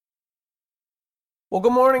Well,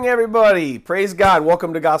 good morning, everybody. Praise God.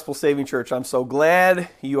 Welcome to Gospel Saving Church. I'm so glad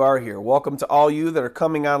you are here. Welcome to all you that are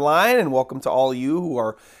coming online, and welcome to all you who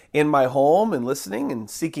are in my home and listening and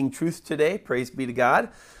seeking truth today. Praise be to God.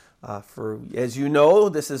 As you know,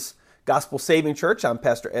 this is Gospel Saving Church. I'm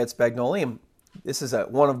Pastor Ed Spagnoli, and this is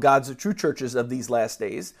one of God's true churches of these last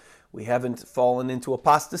days. We haven't fallen into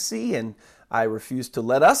apostasy, and I refuse to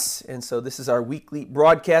let us. And so this is our weekly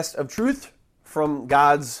broadcast of truth from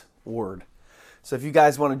God's Word. So if you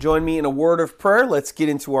guys want to join me in a word of prayer, let's get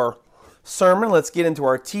into our sermon. Let's get into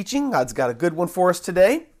our teaching. God's got a good one for us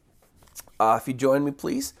today. If you join me,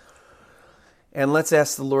 please. And let's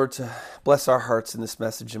ask the Lord to bless our hearts in this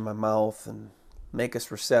message in my mouth and make us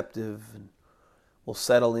receptive. And we'll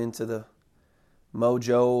settle into the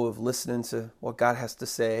mojo of listening to what God has to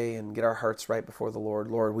say and get our hearts right before the Lord.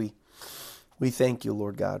 Lord, we thank you,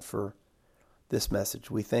 Lord God, for this message.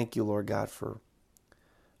 We thank you, Lord God, for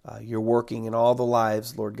you're working in all the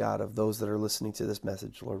lives, Lord God, of those that are listening to this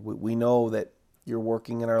message, Lord. We know that you're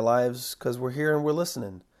working in our lives because we're here and we're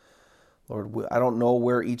listening. Lord, I don't know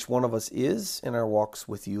where each one of us is in our walks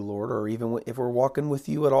with you, Lord, or even if we're walking with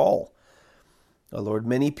you at all. Lord,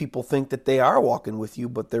 many people think that they are walking with you,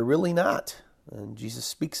 but they're really not. And Jesus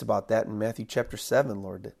speaks about that in Matthew chapter 7,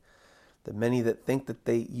 Lord, that many that think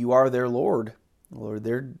that you are their Lord, Lord,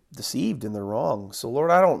 they're deceived and they're wrong. So, Lord,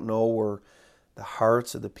 I don't know where the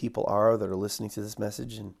hearts of the people are that are listening to this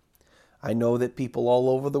message. And I know that people all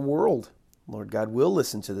over the world, Lord God, will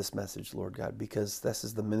listen to this message, Lord God, because this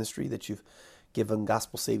is the ministry that you've given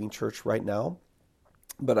Gospel Saving Church right now.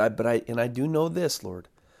 But I do know this, Lord.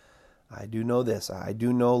 I do know this. I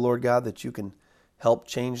do know, Lord God, that you can help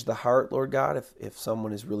change the heart, Lord God, if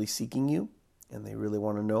someone is really seeking you and they really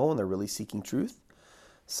want to know and they're really seeking truth.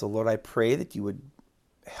 So, Lord, I pray that you would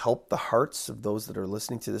help the hearts of those that are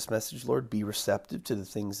listening to this message, Lord, be receptive to the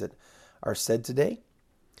things that are said today.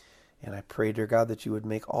 And I pray, dear God, that you would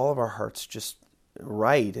make all of our hearts just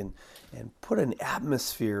right and put an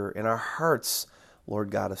atmosphere in our hearts,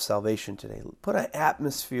 Lord God, of salvation today. Put an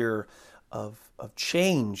atmosphere of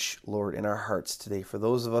change, Lord, in our hearts today for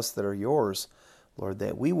those of us that are yours, Lord,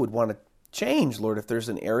 that we would want to change, Lord. If there's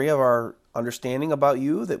an area of our understanding about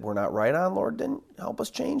you that we're not right on, Lord, then help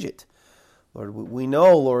us change it. Lord, we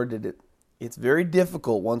know, Lord, that it's very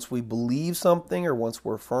difficult once we believe something or once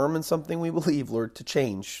we're firm in something we believe, Lord, to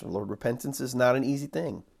change. Lord, repentance is not an easy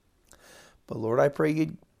thing. But, Lord, I pray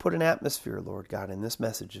you'd put an atmosphere, Lord God, in this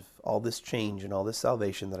message of all this change and all this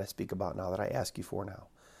salvation that I speak about now, that I ask you for now.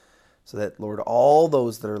 So that, Lord, all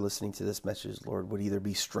those that are listening to this message, Lord, would either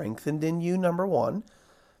be strengthened in you, number one.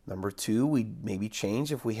 Number two, we'd maybe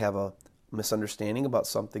change if we have a misunderstanding about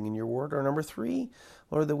something in your word. Or number three,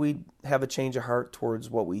 Lord, that we have a change of heart towards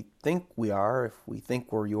what we think we are, if we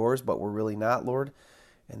think we're yours, but we're really not, Lord,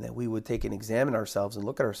 and that we would take and examine ourselves and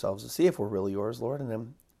look at ourselves to see if we're really yours, Lord, and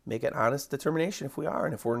then make an honest determination if we are.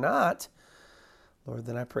 And if we're not, Lord,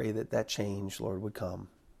 then I pray that change, Lord, would come,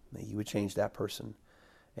 that you would change that person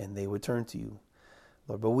and they would turn to you.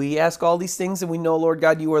 Lord, but we ask all these things, and we know, Lord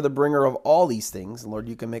God, you are the bringer of all these things. And Lord,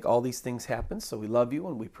 you can make all these things happen. So we love you,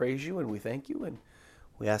 and we praise you, and we thank you, and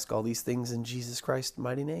we ask all these things in Jesus Christ's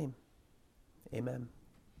mighty name. Amen.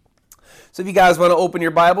 So if you guys want to open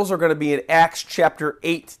your Bibles, we're going to be in Acts chapter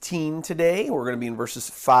 18 today. We're going to be in verses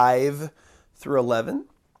 5 through 11.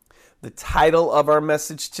 The title of our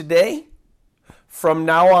message today, From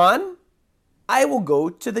Now On, I Will Go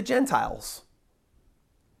to the Gentiles.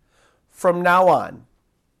 From now on,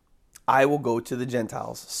 I will go to the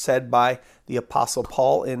Gentiles, said by the Apostle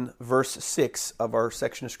Paul in verse 6 of our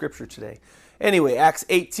section of Scripture today. Anyway, Acts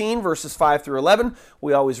 18, verses 5 through 11.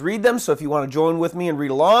 We always read them, so if you want to join with me and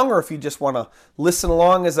read along, or if you just want to listen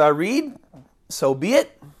along as I read, so be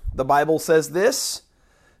it. The Bible says this,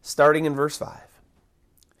 starting in verse 5.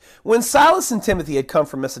 When Silas and Timothy had come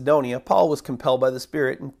from Macedonia, Paul was compelled by the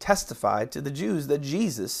Spirit and testified to the Jews that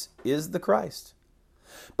Jesus is the Christ.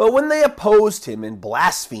 But when they opposed him and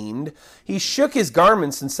blasphemed, he shook his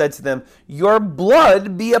garments and said to them, Your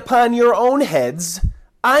blood be upon your own heads.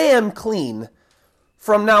 I am clean.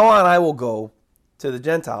 From now on I will go to the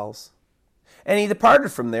Gentiles. And he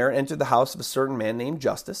departed from there and entered the house of a certain man named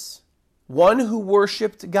Justus, one who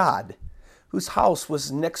worshipped God, whose house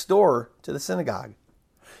was next door to the synagogue.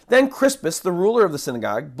 Then Crispus, the ruler of the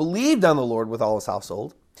synagogue, believed on the Lord with all his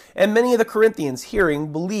household, and many of the Corinthians,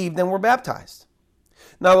 hearing, believed and were baptized.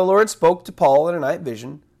 Now the Lord spoke to Paul in a night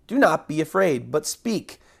vision, Do not be afraid, but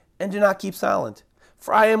speak, and do not keep silent.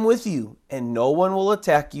 For I am with you, and no one will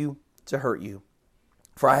attack you to hurt you.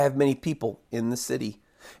 For I have many people in the city.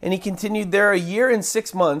 And he continued there 1 year and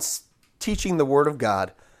 6 months, teaching the word of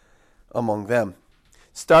God among them.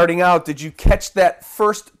 Starting out, did you catch that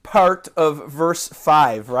first part of verse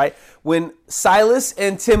 5, right? When Silas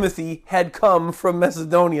and Timothy had come from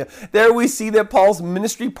Macedonia. There we see that Paul's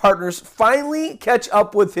ministry partners finally catch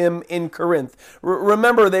up with him in Corinth.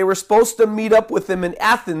 Remember, they were supposed to meet up with him in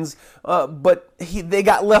Athens, but they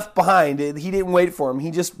got left behind. He didn't wait for him.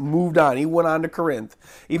 He just moved on. He went on to Corinth.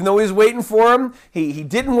 Even though he was waiting for him, he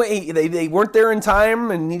didn't wait. They weren't there in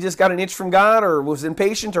time, and he just got an itch from God or was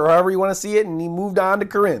impatient or however you want to see it, and he moved on to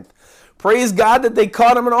Corinth. Praise God that they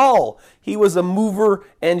caught him at all. He was a mover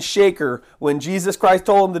and shaker. When Jesus Christ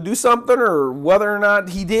told him to do something, or whether or not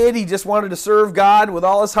he did, he just wanted to serve God with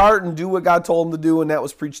all his heart and do what God told him to do, and that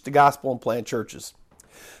was preach the gospel and plant churches.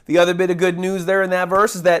 The other bit of good news there in that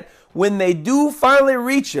verse is that when they do finally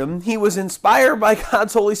reach him, he was inspired by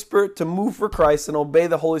God's Holy Spirit to move for Christ and obey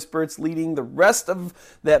the Holy Spirit's leading. The rest of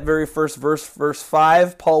that very first verse, verse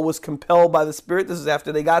 5, Paul was compelled by the Spirit. This is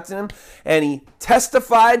after they got to him. And he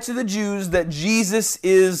testified to the Jews that Jesus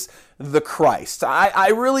is the Christ. I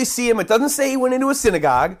really see him. It doesn't say he went into a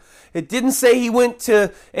synagogue. It didn't say he went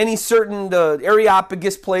to any certain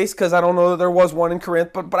Areopagus place, because I don't know that there was one in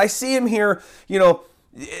Corinth. But I see him here,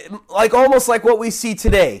 like almost like what we see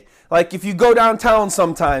today. Like if you go downtown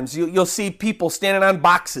sometimes, you'll see people standing on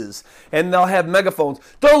boxes and they'll have megaphones.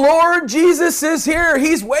 The Lord Jesus is here.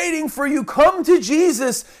 He's waiting for you. Come to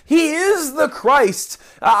Jesus. He is the Christ.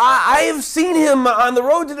 I have seen him on the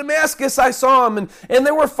road to Damascus. I saw him. And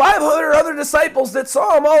there were 500 other disciples that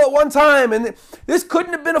saw him all at one time. And this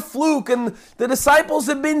couldn't have been a fluke. And the disciples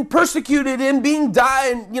have been persecuted and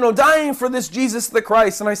dying for this Jesus the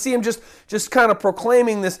Christ. And I see him just kind of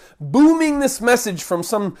proclaiming this, booming this message from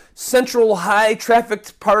some central high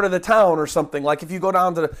trafficked part of the town or something. Like if you go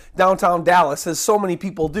down to downtown Dallas, as so many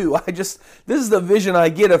people do. This is the vision I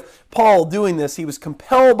get of Paul doing this. He was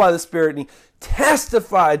compelled by the Spirit and he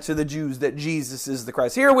testified to the Jews that Jesus is the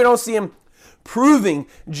Christ. Here we don't see him proving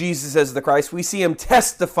Jesus as the Christ. We see him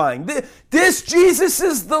testifying. This Jesus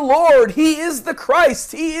is the Lord. He is the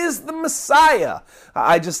Christ. He is the Messiah.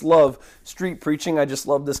 I just love street preaching. I just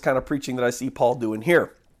love this kind of preaching that I see Paul doing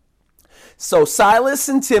here. So Silas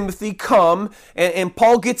and Timothy come, and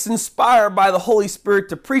Paul gets inspired by the Holy Spirit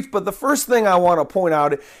to preach. But the first thing I want to point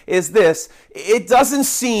out is this. It doesn't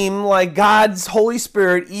seem like God's Holy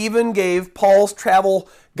Spirit even gave Paul's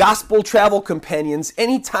gospel travel companions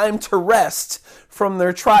any time to rest from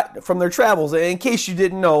their travels. In case you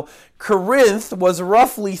didn't know, Corinth was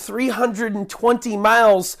roughly 320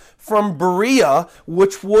 miles from Berea,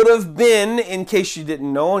 which would have been, in case you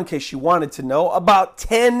didn't know, in case you wanted to know, about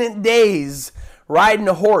 10 days riding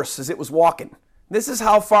a horse as it was walking. This is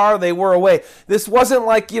how far they were away. This wasn't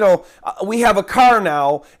like, we have a car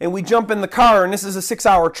now and we jump in the car and this is a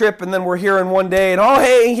 6-hour trip and then we're here in one day and, oh,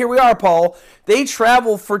 hey, here we are, Paul. They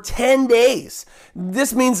traveled for 10 days.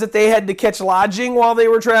 This means that they had to catch lodging while they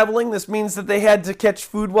were traveling. This means that they had to catch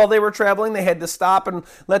food while they were traveling. They had to stop and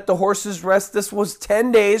let the horses rest. This was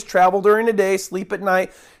 10 days, travel during the day, sleep at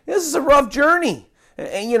night. This is a rough journey.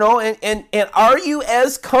 And are you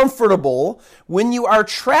as comfortable when you are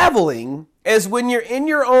traveling as when you're in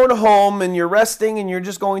your own home and you're resting and you're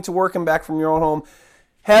just going to work and back from your own home?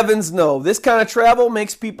 Heavens no. This kind of travel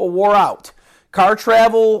makes people wore out. Car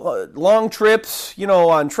travel, long trips,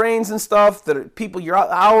 on trains and stuff, you're out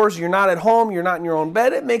hours, you're not at home, you're not in your own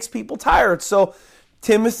bed, it makes people tired. So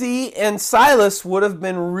Timothy and Silas would have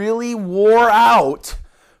been really wore out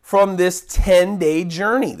from this 10-day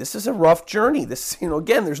journey. This is a rough journey. This,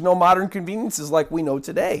 again, there's no modern conveniences like we know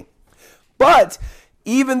today. But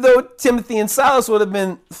even though Timothy and Silas would have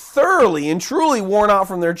been thoroughly and truly worn out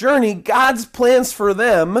from their journey, God's plans for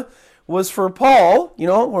them was for Paul,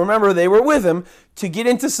 remember they were with him, to get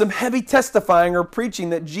into some heavy testifying or preaching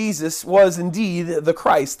that Jesus was indeed the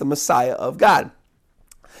Christ, the Messiah of God.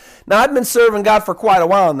 Now, I've been serving God for quite a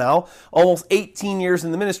while now, almost 18 years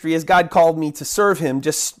in the ministry, as God called me to serve him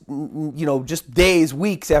just days,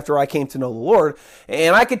 weeks after I came to know the Lord.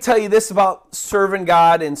 And I can tell you this about serving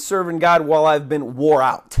God while I've been wore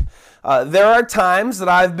out. There are times that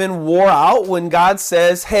I've been wore out when God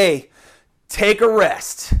says, hey, take a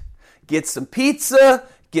rest. Get some pizza,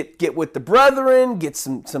 get with the brethren, get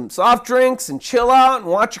some soft drinks and chill out and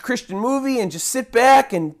watch a Christian movie and just sit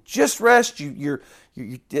back and just rest. You're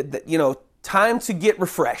time to get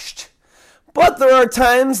refreshed. But there are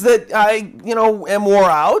times that I, am wore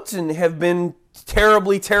out and have been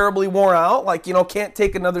terribly, terribly wore out, like, can't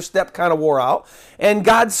take another step kind of wore out. And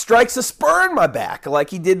God strikes a spur in my back, like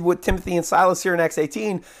he did with Timothy and Silas here in Acts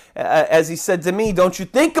 18, as he said to me, don't you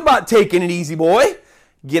think about taking it easy, boy.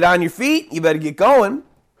 Get on your feet. You better get going.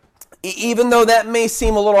 Even though that may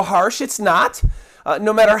seem a little harsh, it's not.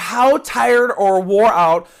 No matter how tired or wore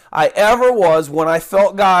out I ever was, when I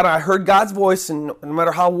felt God, I heard God's voice, and no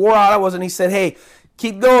matter how wore out I was, and he said, hey,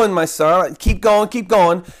 keep going, my son, keep going, keep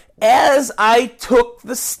going. As I took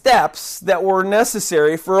the steps that were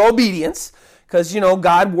necessary for obedience, because,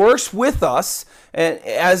 God works with us, and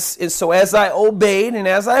as I obeyed and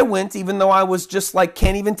as I went, even though I was just like,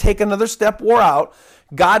 can't even take another step, wore out,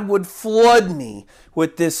 God would flood me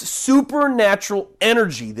with this supernatural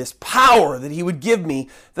energy, this power that he would give me,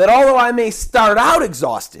 that although I may start out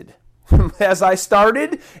exhausted, as I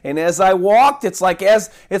started and as I walked, it's like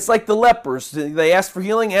the lepers. They asked for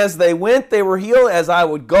healing. As they went, they were healed. As I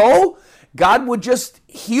would go, God would just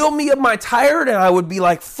heal me of my tired, and I would be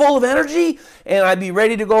like full of energy, and I'd be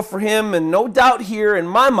ready to go for him. And no doubt here in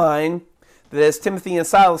my mind that as Timothy and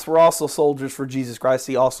Silas were also soldiers for Jesus Christ,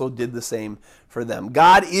 he also did the same for them.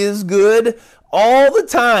 God is good all the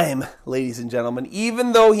time, ladies and gentlemen,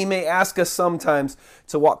 even though he may ask us sometimes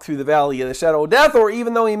to walk through the valley of the shadow of death, or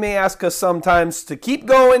even though he may ask us sometimes to keep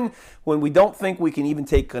going when we don't think we can even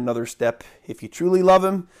take another step. If you truly love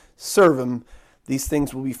him, serve him, these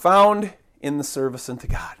things will be found in the service unto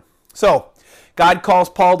God. So, God calls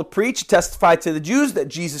Paul to preach, testify to the Jews that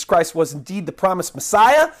Jesus Christ was indeed the promised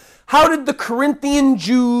Messiah. How did the Corinthian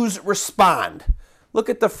Jews respond? Look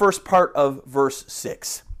at the first part of verse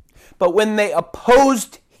 6. But when they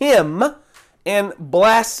opposed him and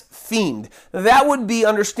blasphemed. That would be,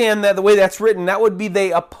 understand that the way that's written, that would be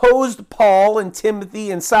they opposed Paul and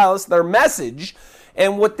Timothy and Silas, their message.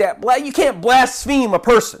 And what you can't blaspheme a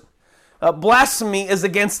person. Blasphemy is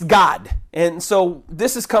against God. And so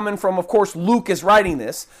this is coming from, of course, Luke is writing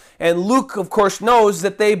this. And Luke, of course, knows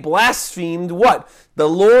that they blasphemed what? The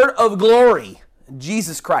Lord of glory,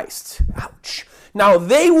 Jesus Christ. Ouch. Now,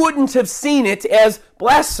 they wouldn't have seen it as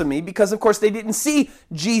blasphemy because, of course, they didn't see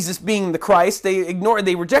Jesus being the Christ. They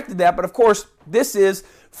rejected that. But, of course, this is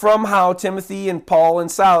from how Timothy and Paul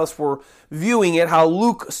and Silas were viewing it, how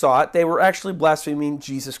Luke saw it. They were actually blaspheming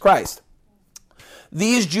Jesus Christ.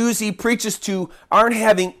 These Jews he preaches to aren't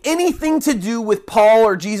having anything to do with Paul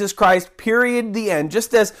or Jesus Christ, period, the end.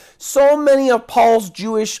 Just as so many of Paul's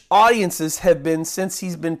Jewish audiences have been since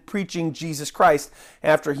he's been preaching Jesus Christ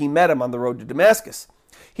after he met him on the road to Damascus.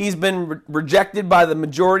 He's been rejected by the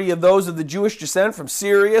majority of those of the Jewish descent from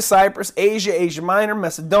Syria, Cyprus, Asia, Asia Minor,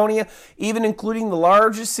 Macedonia, even including the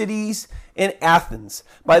largest cities in Athens.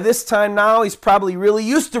 By this time now, he's probably really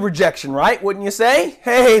used to rejection, right? Wouldn't you say?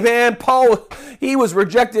 Hey, man, Paul, he was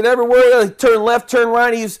rejected everywhere. Turn left, turn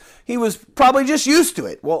right. He was probably just used to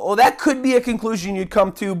it. Well, that could be a conclusion you'd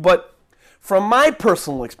come to, but from my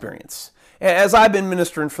personal experience, as I've been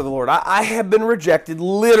ministering for the Lord, I have been rejected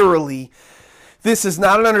literally. This is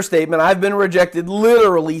not an understatement. I've been rejected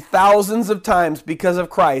literally thousands of times because of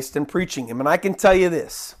Christ and preaching him. And I can tell you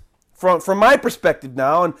this, from my perspective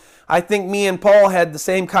now, and I think me and Paul had the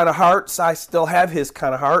same kind of hearts. I still have his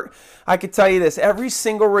kind of heart. I can tell you this, every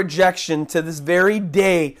single rejection to this very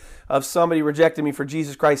day of somebody rejecting me for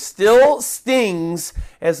Jesus Christ still stings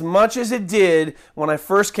as much as it did when I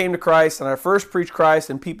first came to Christ and I first preached Christ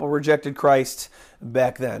and people rejected Christ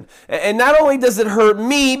back then. And not only does it hurt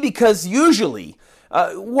me, because usually,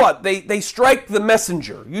 they strike the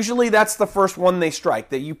messenger. Usually that's the first one they strike.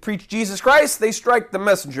 That you preach Jesus Christ, they strike the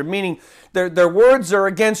messenger, meaning their words are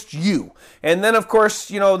against you. And then, of course,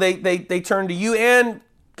 they turn to you and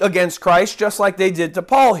against Christ, just like they did to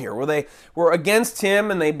Paul here, where they were against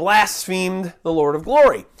him and they blasphemed the Lord of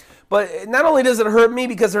glory. But not only does it hurt me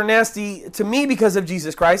because they're nasty to me because of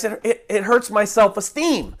Jesus Christ, it hurts my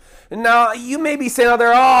self-esteem. Now, you may be saying out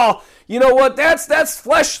there, oh, you know what, that's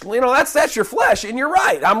flesh, that's your flesh, and you're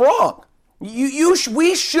right, I'm wrong.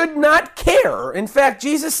 We should not care. In fact,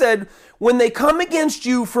 Jesus said, when they come against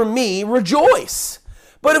you for me, rejoice.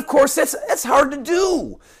 But of course, that's hard to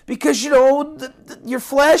do because, your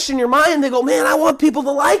flesh and your mind, they go, man, I want people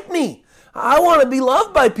to like me. I want to be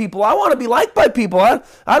loved by people. I want to be liked by people. I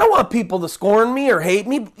don't want people to scorn me or hate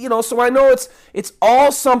me. So I know it's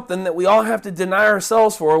all something that we all have to deny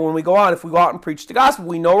ourselves for when we go out. If we go out and preach the gospel,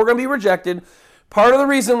 we know we're going to be rejected. Part of the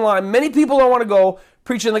reason why many people don't want to go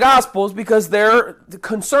preaching the gospel is because they're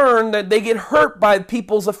concerned that they get hurt by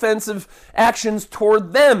people's offensive actions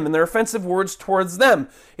toward them and their offensive words towards them.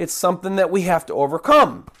 It's something that we have to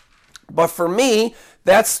overcome. But for me,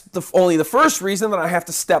 that's only the first reason that I have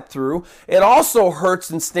to step through. It also hurts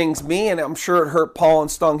and stings me, and I'm sure it hurt Paul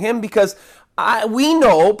and stung him, because we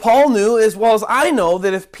know, Paul knew as well as I know,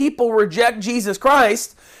 that if people reject Jesus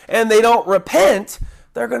Christ and they don't repent,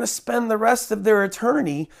 they're going to spend the rest of their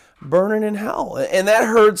eternity burning in hell. And that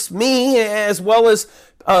hurts me as well as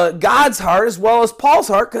God's heart, as well as Paul's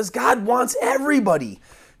heart, because God wants everybody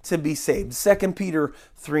to be saved. 2 Peter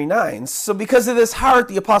 3:9. So because of this heart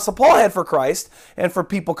the Apostle Paul had for Christ and for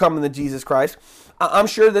people coming to Jesus Christ, I'm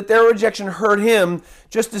sure that their rejection hurt him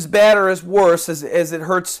just as bad or as worse as it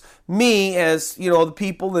hurts me, as the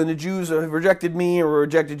people and the Jews who have rejected me or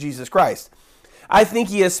rejected Jesus Christ. I think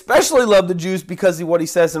he especially loved the Jews because of what he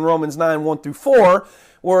says in Romans 9:1-4,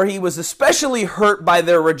 where he was especially hurt by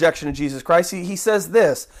their rejection of Jesus Christ. He says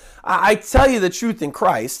this, I tell you the truth in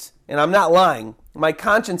Christ, and I'm not lying, my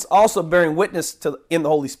conscience also bearing witness in the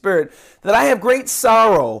Holy Spirit, that I have great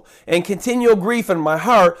sorrow and continual grief in my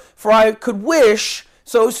heart, for I could wish,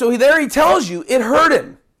 so there he tells you, it hurt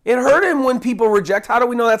him. It hurt him when people reject. How do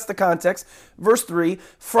we know that's the context? Verse 3,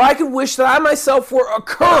 for I could wish that I myself were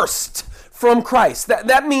accursed from Christ.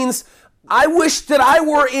 That means I wish that I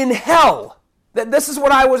were in hell. That this is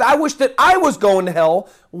what I was. I wish that I was going to hell.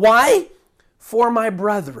 Why? For my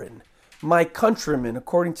brethren, my countrymen,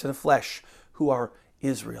 according to the flesh, who are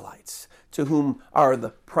Israelites, to whom are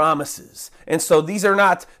the promises. And so these are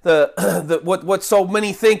not what so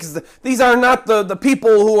many think is these are not the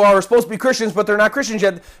people who are supposed to be Christians, but they're not Christians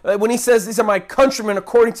yet. When he says these are my countrymen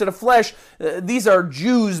according to the flesh, these are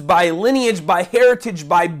Jews by lineage, by heritage,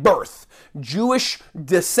 by birth. Jewish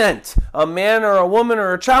descent, a man or a woman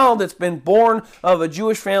or a child that's been born of a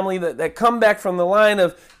Jewish family that come back from the line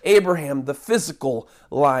of Abraham, the physical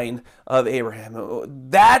line of Abraham.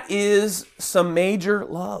 That is some major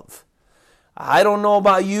love. I don't know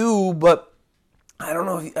about you, but I don't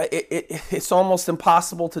know. It's almost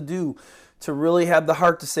impossible to do, to really have the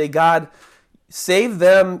heart to say, God, save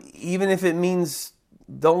them, even if it means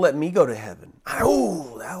don't let me go to heaven.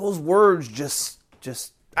 Oh, those words just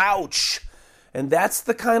ouch. And that's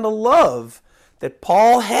the kind of love that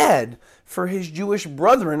Paul had for his Jewish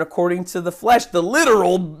brethren according to the flesh, the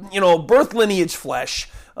literal, birth lineage flesh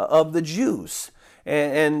of the Jews.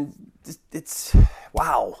 And it's,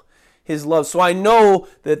 wow, his love. So I know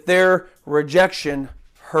that their rejection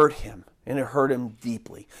hurt him, and it hurt him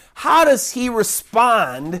deeply. How does he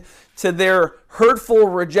respond to their hurtful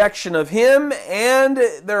rejection of him and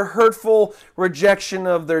their hurtful rejection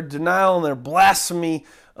of their denial and their blasphemy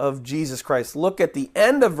of Jesus Christ? Look at the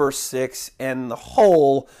end of verse 6 and the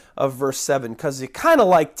whole of verse 7, because it kind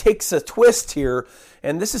of takes a twist here,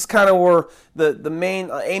 and this is kind of where the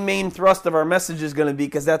main thrust of our message is going to be,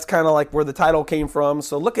 because that's kind of where the title came from.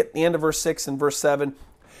 So look at the end of verse 6 and verse 7.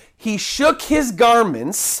 He shook his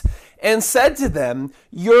garments and said to them,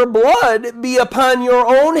 your blood be upon your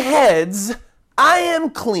own heads. I am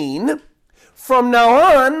clean. From now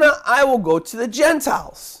on, I will go to the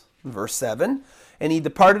Gentiles. Verse 7. And he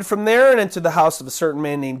departed from there and entered the house of a certain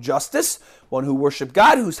man named Justus, one who worshiped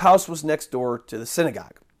God, whose house was next door to the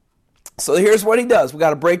synagogue. So here's what he does. We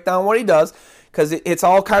got to break down what he does, because it's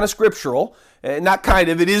all kind of scriptural. Not kind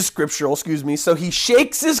of, it is scriptural, excuse me. So he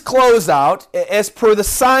shakes his clothes out as per the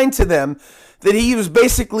sign to them that he was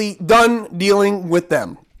basically done dealing with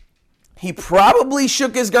them. He probably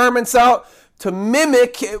shook his garments out to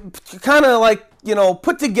mimic, kind of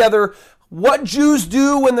put together what Jews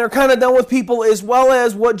do when they're kind of done with people, as well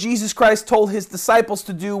as what Jesus Christ told his disciples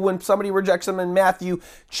to do when somebody rejects them in Matthew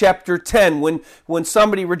chapter 10. When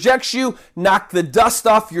somebody rejects you, knock the dust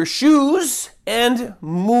off your shoes and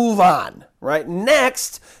move on. Right?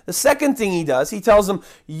 Next, the second thing he does, he tells them,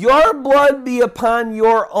 your blood be upon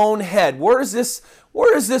your own head. Where does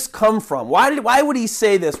this come from? Why would he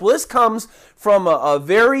say this? Well, this comes from a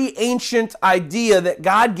very ancient idea that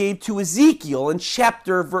God gave to Ezekiel in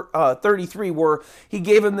chapter 33, where he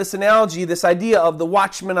gave him this analogy, this idea of the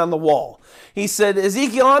watchman on the wall. He said,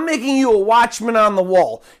 Ezekiel, I'm making you a watchman on the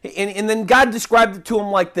wall. And then God described it to him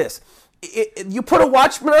like this. You put a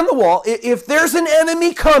watchman on the wall. If there's an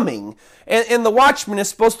enemy coming, and the watchman is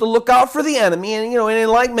supposed to look out for the enemy, and in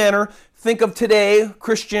like manner, think of today,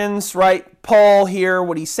 Christians, right? Paul here,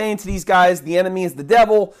 what he's saying to these guys, the enemy is the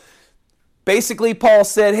devil. Basically, Paul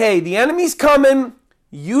said, hey, the enemy's coming.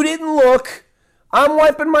 You didn't look. I'm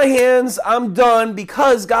wiping my hands. I'm done,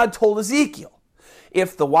 because God told Ezekiel,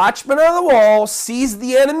 if the watchman on the wall sees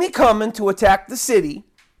the enemy coming to attack the city,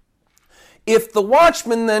 if the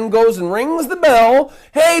watchman then goes and rings the bell,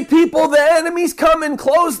 hey people, the enemy's coming,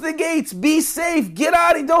 close the gates, be safe, get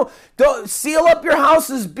out of, don't seal up your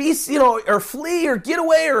houses, or flee, or get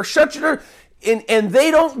away, or shut your door, and they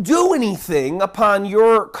don't do anything upon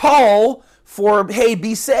your call for, hey,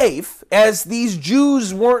 be safe, as these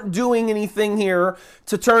Jews weren't doing anything here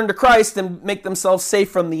to turn to Christ and make themselves safe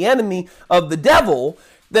from the enemy of the devil,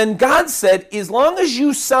 then God said, as long as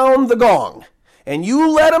you sound the gong and you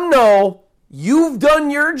let them know, You've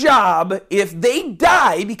done your job. If they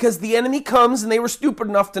die because the enemy comes and they were stupid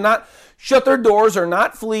enough to not shut their doors or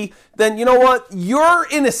not flee, then you know what? You're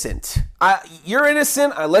innocent. You're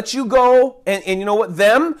innocent. I let you go. And you know what?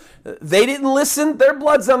 They didn't listen. Their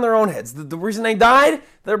blood's on their own heads. The reason they died,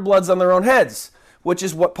 their blood's on their own heads, which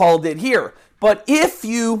is what Paul did here. But if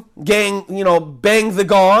you bang the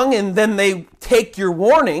gong and then they take your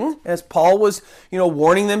warning, as Paul was,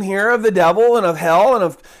 warning them here of the devil and of hell and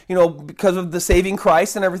of, because of the saving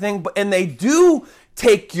Christ and everything, and they do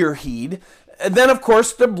take your heed, then of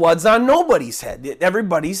course the blood's on nobody's head.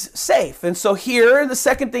 Everybody's safe. And so here, the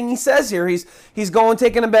second thing he says here, he's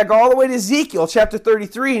taking it back all the way to Ezekiel chapter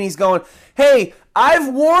 33, and he's going, hey,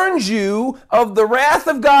 I've warned you of the wrath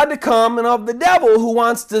of God to come and of the devil who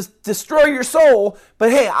wants to destroy your soul.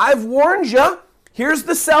 But hey, I've warned you. Here's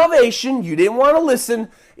the salvation. You didn't want to listen.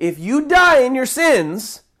 If you die in your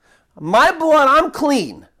sins, my blood, I'm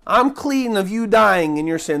clean. I'm clean of you dying in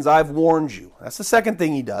your sins. I've warned you. That's the second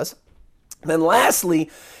thing he does. Then lastly,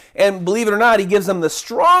 and believe it or not, he gives them the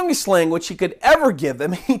strongest language he could ever give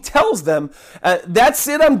them. He tells them, that's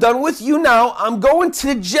it, I'm done with you now. I'm going to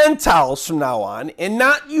the Gentiles from now on, and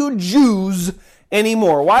not you Jews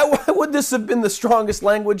anymore. Why would this have been the strongest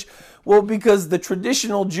language? Well, because the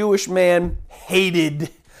traditional Jewish man hated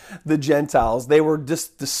the Gentiles. They were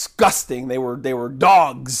just disgusting. They were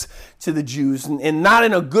dogs to the Jews, and not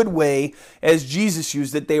in a good way as Jesus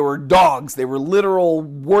used it. They were dogs. They were literal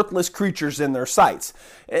worthless creatures in their sights.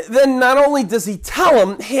 Then not only does he tell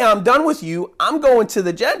them, hey, I'm done with you, I'm going to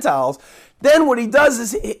the Gentiles, then what he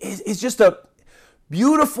does is just a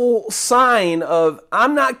beautiful sign of,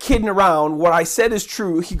 I'm not kidding around, what I said is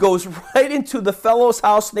true. He goes right into the fellow's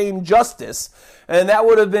house named Justus, and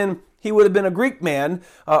he would have been a Greek man,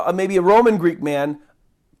 maybe a Roman Greek man.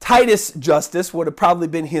 Titus Justus would have probably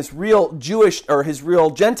been his real Jewish or his real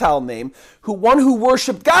Gentile name, one who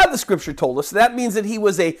worshiped God, the scripture told us. So that means that he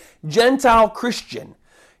was a Gentile Christian.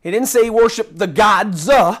 He didn't say he worshiped the gods.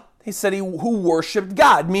 He said who worshiped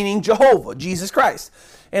God, meaning Jehovah, Jesus Christ.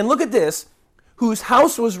 And look at this, whose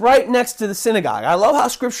house was right next to the synagogue. I love how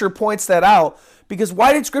scripture points that out, because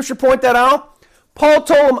why did scripture point that out? Paul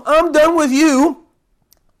told him, I'm done with you.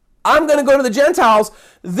 I'm going to go to the Gentiles.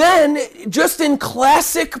 Then, just in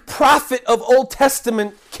classic prophet of Old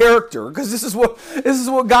Testament character, because this is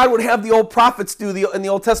what God would have the old prophets do in the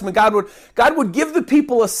Old Testament. God would give the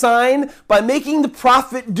people a sign by making the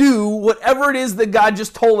prophet do whatever it is that God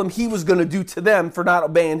just told him he was going to do to them for not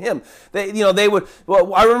obeying him. They would.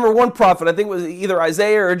 Well, I remember one prophet, I think it was either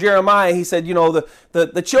Isaiah or Jeremiah. He said,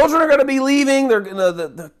 the children are going to be leaving.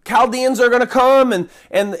 The Chaldeans are going to come, and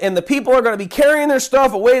the people are going to be carrying their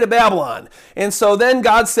stuff away to Babylon. And so then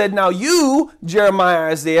God said, now you,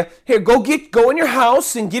 Jeremiah, Isaiah, here, go in your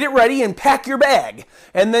house and get it ready and pack your bag.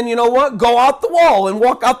 And then you know what? Go out the wall and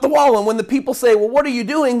walk out the wall. And when the people say, well, what are you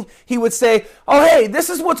doing? He would say, oh, hey, this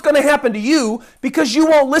is what's going to happen to you because you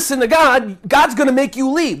won't listen to God. God's going to make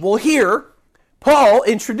you leave. Well, here, Paul,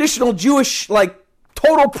 in traditional Jewish,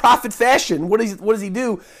 total prophet fashion, what does he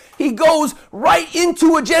do? He goes right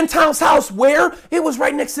into a Gentile's house where it was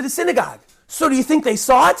right next to the synagogue. So do you think they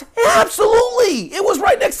saw it? Absolutely. It was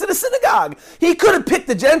right next to the synagogue. He could have picked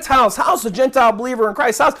the Gentile's house, a Gentile believer in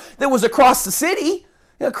Christ's house that was across the city.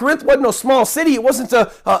 Corinth wasn't no small city. It wasn't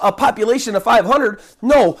a population of 500.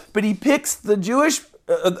 No, but he picks the Jewish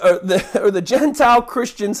or the Gentile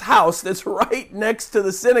Christian's house that's right next to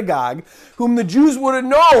the synagogue, whom the Jews would have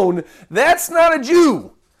known that's not a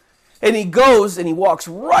Jew. And he goes and he walks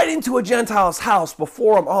right into a Gentile's house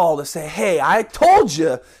before them all to say, hey, I told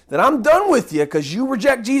you that I'm done with you because you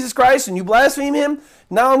reject Jesus Christ and you blaspheme him.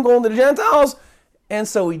 Now I'm going to the Gentiles. And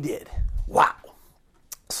so he did. Wow.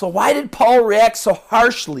 So why did Paul react so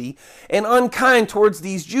harshly and unkind towards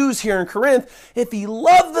these Jews here in Corinth if he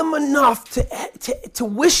loved them enough to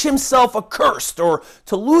wish himself accursed or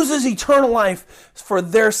to lose his eternal life for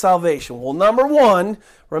their salvation? Well, number one,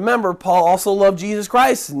 remember, Paul also loved Jesus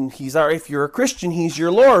Christ, and if you're a Christian, he's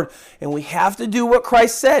your Lord. And we have to do what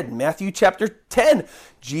Christ said. In Matthew chapter 10,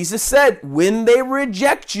 Jesus said, when they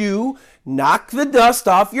reject you, knock the dust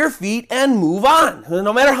off your feet and move on.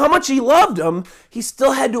 No matter how much he loved them, he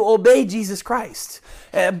still had to obey Jesus Christ.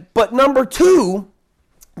 But number two,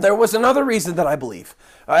 there was another reason that I believe.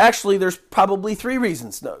 Actually, there's probably three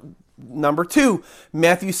reasons. Number two,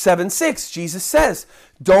 Matthew 7:6, Jesus says,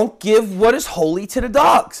 don't give what is holy to the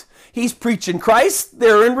dogs. He's preaching Christ.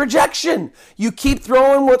 They're in rejection. You keep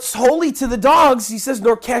throwing what's holy to the dogs. He says,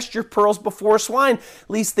 nor cast your pearls before swine,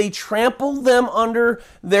 lest they trample them under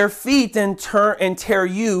their feet and tear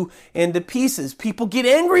you into pieces. People get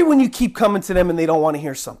angry when you keep coming to them and they don't want to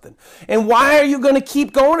hear something. And why are you going to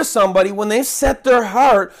keep going to somebody when they've set their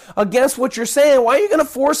heart against what you're saying? Why are you going to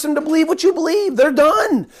force them to believe what you believe? They're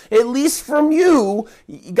done. At least from you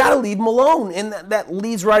got to leave them alone. And that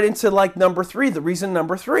leads right into like number 3, the reason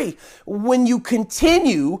number 3. When you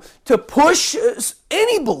continue to push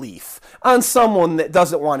any belief on someone that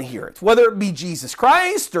doesn't want to hear it, whether it be Jesus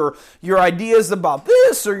Christ or your ideas about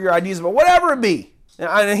this or your ideas about whatever it be.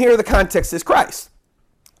 And here the context is Christ.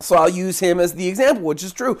 So I'll use him as the example, which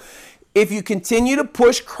is true. If you continue to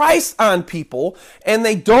push Christ on people and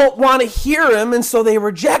they don't want to hear him and so they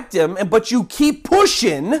reject him, but you keep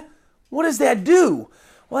pushing, what does that do?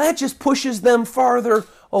 Well, that just pushes them farther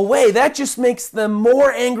away. That just makes them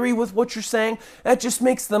more angry with what you're saying. That just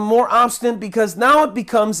makes them more obstinate because now it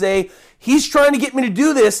becomes he's trying to get me to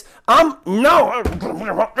do this. I'm not going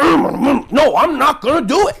to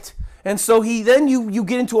do it. And so you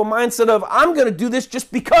get into a mindset of, I'm going to do this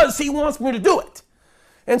just because he wants me to do it.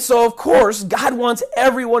 And so, of course, God wants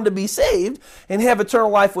everyone to be saved and have eternal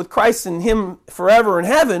life with Christ and him forever in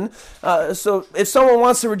heaven. So if someone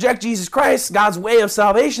wants to reject Jesus Christ, God's way of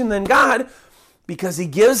salvation, then God, because he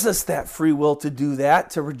gives us that free will to do that,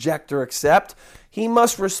 to reject or accept, he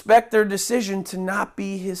must respect their decision to not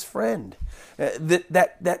be his friend.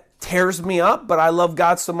 That tears me up, but I love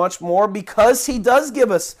God so much more because he does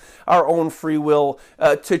give us our own free will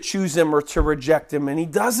to choose him or to reject him, and he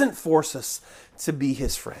doesn't force us to be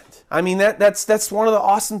his friend. I mean, that's one of the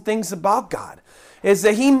awesome things about God, is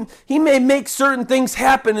that he may make certain things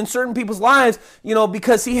happen in certain people's lives,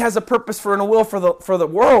 because he has a purpose for and a will for the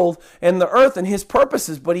world and the earth and his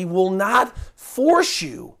purposes, but he will not force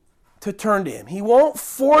you to turn to him. He won't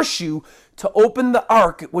force you to open the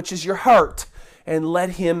ark, which is your heart, and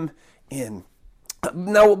let him in.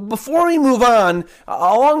 Now, before we move on,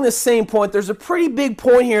 along this same point, there's a pretty big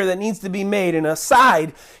point here that needs to be made, an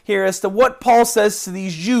aside here as to what Paul says to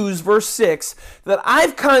these Jews, verse 6, that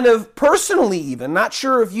I've kind of personally even, not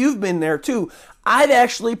sure if you've been there too, I've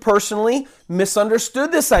actually personally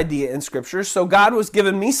misunderstood this idea in Scripture, so God was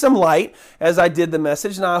giving me some light as I did the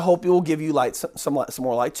message, and I hope he will give you light, some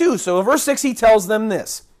more light too. So in verse 6, he tells them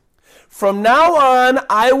this, from now on,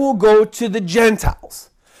 I will go to the Gentiles.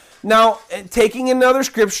 Now, taking another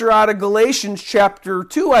scripture out of Galatians chapter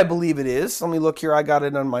 2, I believe it is. Let me look here. I got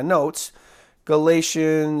it on my notes.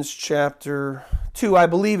 Galatians chapter 2, I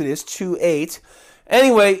believe it is, 2:8.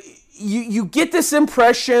 Anyway, you get this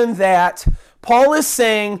impression that Paul is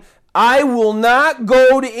saying, I will not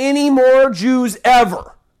go to any more Jews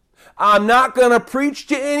ever. I'm not going to preach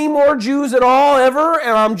to any more Jews at all ever,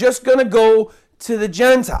 and I'm just going to go to the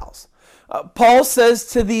Gentiles. Paul says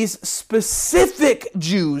to these specific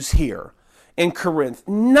Jews here in Corinth,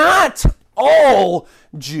 not all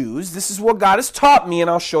Jews. This is what God has taught me, and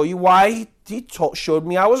I'll show you why he showed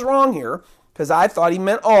me I was wrong here, because I thought he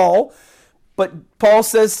meant all. But Paul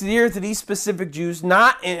says here to these specific Jews,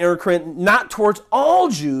 not in Corinth, not towards all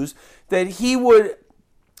Jews, that he would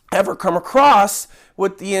ever come across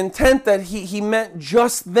with the intent that he meant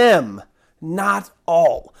just them, not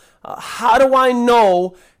all. How do I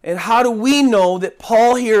know, and how do we know that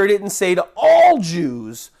Paul here didn't say to all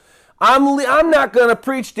Jews, I'm not going to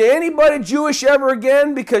preach to anybody Jewish ever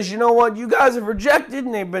again, because you know what, you guys have rejected,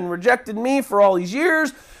 and they've been rejecting me for all these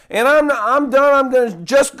years, and I'm done, I'm going to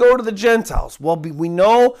just go to the Gentiles. Well, we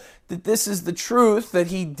know that this is the truth, that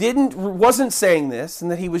he wasn't saying this,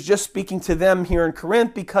 and that he was just speaking to them here in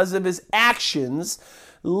Corinth because of his actions,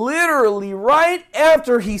 literally right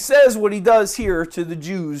after he says what he does here to the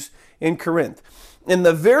Jews in Corinth. In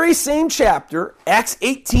the very same chapter, Acts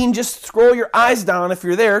 18, just scroll your eyes down if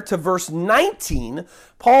you're there, to verse 19,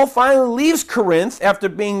 Paul finally leaves Corinth after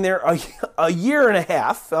being there a year and a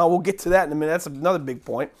half. We'll get to that in a minute. That's another big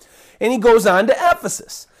point. And he goes on to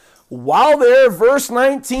Ephesus. While there, verse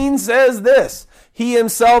 19 says this, he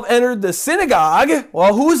himself entered the synagogue.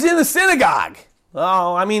 Well, who's in the synagogue?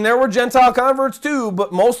 Oh, I mean, there were Gentile converts too,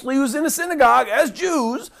 but mostly who's in the synagogue as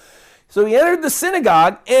Jews. So he entered the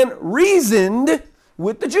synagogue and reasoned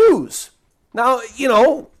with the Jews. Now,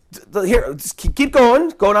 here, just keep going.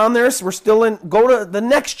 Go down there. So go to the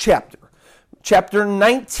next chapter. Chapter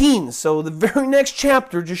 19. So the very next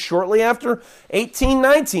chapter, just shortly after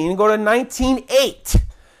 18:19, go to 19:8.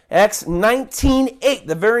 Acts 19:8,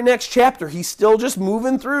 the very next chapter, he's still just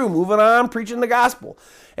moving on, preaching the gospel.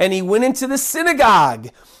 And he went into the synagogue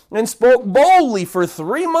and spoke boldly for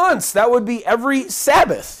 3 months. That would be every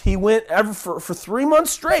Sabbath. He went for 3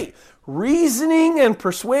 months straight, reasoning and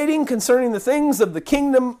persuading concerning the things of the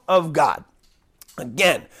kingdom of God.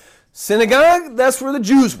 Again, synagogue, that's where the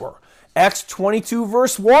Jews were. Acts 22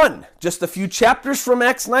 verse 1, just a few chapters from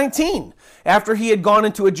Acts 19. After he had gone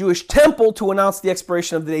into a Jewish temple to announce the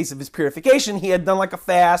expiration of the days of his purification, he had done like a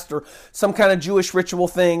fast or some kind of Jewish ritual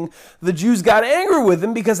thing. The Jews got angry with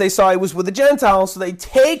him because they saw he was with the Gentiles, so they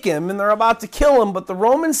take him and they're about to kill him, but the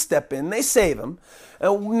Romans step in, they save him.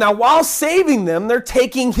 Now, while saving them, they're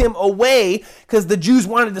taking him away because the Jews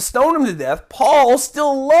wanted to stone him to death. Paul,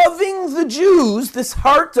 still loving the Jews, this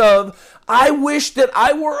heart of, I wish that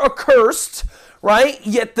I were accursed, right?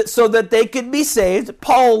 Yet so that they could be saved.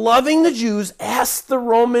 Paul, loving the Jews, asked the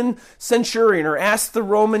Roman centurion or asked the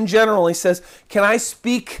Roman general, he says, can I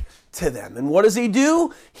speak to them? And what does he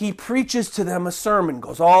do? He preaches to them a sermon,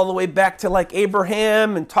 goes all the way back to like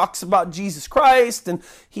Abraham and talks about Jesus Christ, and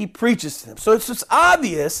he preaches to them. So it's just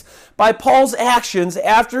obvious by Paul's actions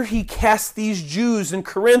after he cast these Jews in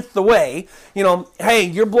Corinth away, hey,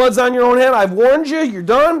 your blood's on your own head, I've warned you, you're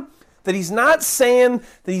done, that he's not saying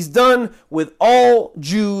that he's done with all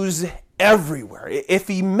Jews everywhere. If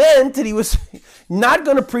he meant that he was not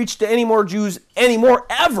going to preach to any more Jews anymore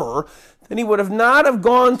ever, then he would have not have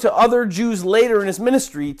gone to other Jews later in his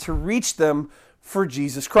ministry to reach them for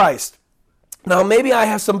Jesus Christ. Now, maybe I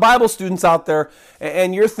have some Bible students out there,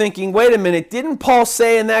 and you're thinking, wait a minute, didn't Paul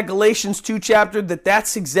say in that Galatians 2 chapter that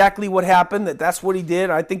that's exactly what happened, that that's what he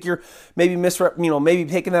did? I think you're maybe maybe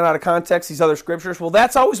taking that out of context, these other scriptures. Well,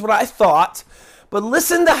 that's always what I thought. But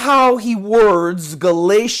listen to how he words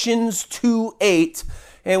Galatians 2:8.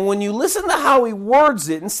 And when you listen to how he words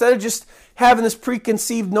it, instead of just having this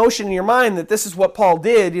preconceived notion in your mind that this is what Paul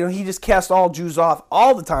did, he just cast all Jews off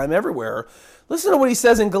all the time, everywhere. Listen to what he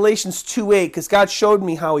says in Galatians 2:8, because God showed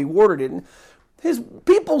me how he worded it. And his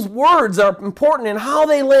people's words are important, and how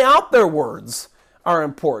they lay out their words are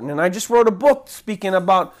important. And I just wrote a book speaking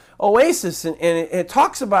about Oasis, and it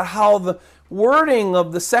talks about how the wording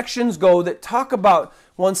of the sections go that talk about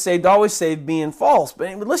once saved, always saved being false.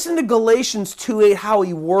 But listen to Galatians 2:8, how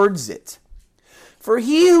he words it. For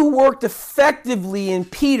he who worked effectively in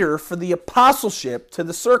Peter for the apostleship to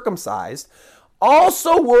the circumcised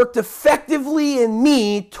also worked effectively in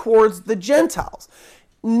me towards the Gentiles.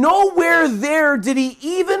 Nowhere there did he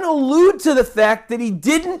even allude to the fact that he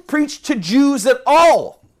didn't preach to Jews at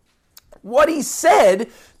all. What he said,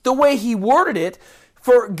 the way he worded it,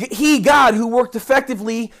 for he, God, who worked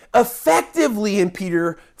effectively in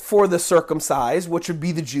Peter for the circumcised, which would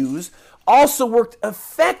be the Jews, also worked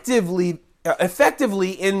effectively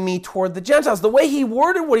in me toward the Gentiles. The way he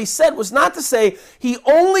worded what he said was not to say he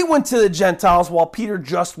only went to the Gentiles while Peter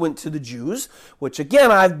just went to the Jews, which again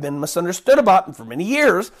I've been misunderstood about for many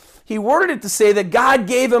years. He worded it to say that God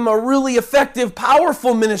gave him a really effective,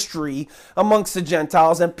 powerful ministry amongst the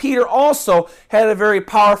Gentiles, and Peter also had a very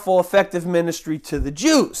powerful, effective ministry to the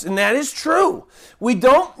Jews. And that is true. We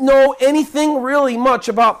don't know anything really much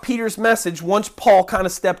about Peter's message once Paul kind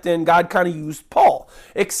of stepped in, God kind of used Paul,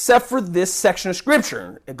 except for this section of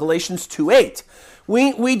Scripture, Galatians 2:8.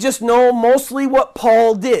 We just know mostly what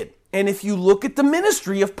Paul did. And if you look at the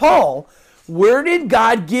ministry of Paul, where did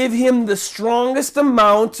God give him the strongest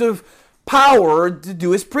amount of power to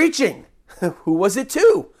do his preaching? Who was it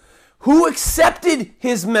to? Who accepted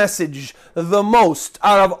his message the most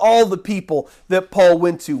out of all the people that Paul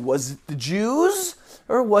went to? Was it the Jews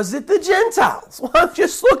or was it the Gentiles? Well,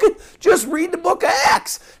 just read the book of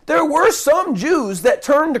Acts. There were some Jews that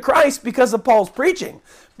turned to Christ because of Paul's preaching,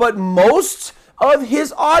 but most of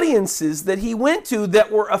his audiences that he went to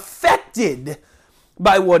that were affected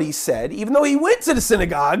by what he said, even though he went to the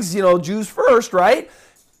synagogues, Jews first, right?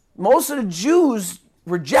 Most of the Jews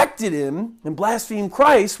rejected him and blasphemed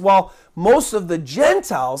Christ, while most of the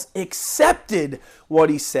Gentiles accepted what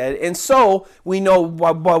he said. And so we know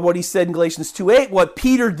by what he said in Galatians 2:8, what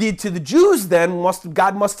Peter did to the Jews then,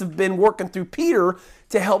 God must have been working through Peter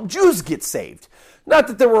to help Jews get saved. Not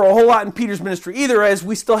that there were a whole lot in Peter's ministry either, as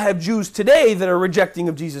we still have Jews today that are rejecting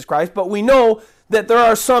of Jesus Christ, but we know that there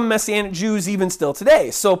are some Messianic Jews even still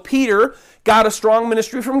today. So Peter got a strong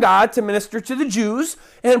ministry from God to minister to the Jews,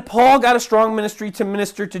 and Paul got a strong ministry to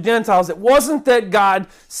minister to Gentiles. It wasn't that God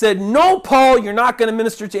said, no, Paul, you're not going to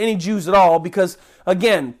minister to any Jews at all, because,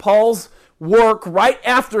 again, Paul's work, right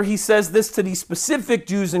after he says this to these specific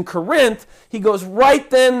Jews in Corinth, he goes right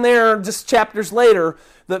then there, just chapters later,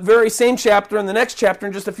 the very same chapter and the next chapter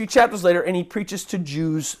and just a few chapters later, and he preaches to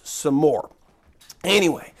Jews some more.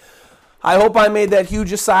 Anyway, I hope I made that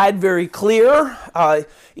huge aside very clear.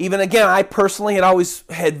 Even again, I personally had always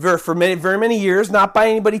had for very many years, not by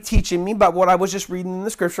anybody teaching me, but what I was just reading in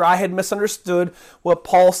the scripture, I had misunderstood what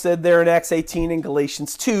Paul said there in Acts 18 and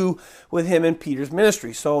Galatians 2 with him and Peter's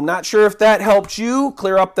ministry. So I'm not sure if that helped you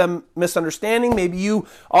clear up the misunderstanding. Maybe you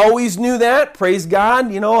always knew that. Praise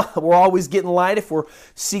God. We're always getting light if we're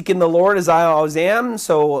seeking the Lord, as I always am.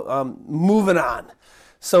 So moving on.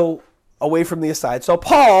 So away from the aside. So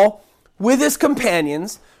Paul, with his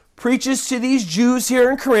companions, preaches to these Jews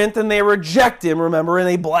here in Corinth, and they reject him, remember, and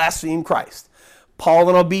they blaspheme Christ. Paul,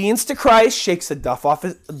 in obedience to Christ, shakes the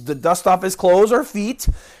dust off his clothes or feet,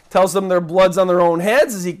 tells them their blood's on their own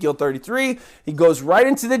heads, Ezekiel 33. He goes right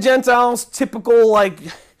into the Gentiles, typical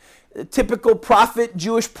prophet,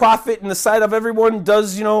 Jewish prophet in the sight of everyone,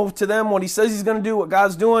 does, to them what he says he's going to do, what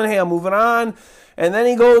God's doing. Hey, I'm moving on. And then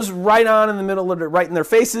he goes right on in the middle of it, right in their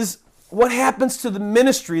faces. What happens to the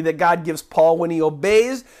ministry that God gives Paul when he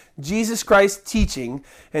obeys Jesus Christ's teaching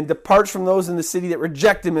and departs from those in the city that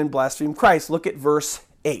reject him and blaspheme Christ? Look at verse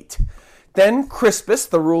 8. Then Crispus,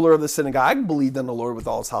 the ruler of the synagogue, believed in the Lord with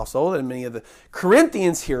all his household, and many of the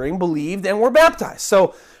Corinthians hearing believed and were baptized.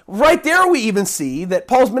 So right there we even see that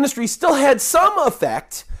Paul's ministry still had some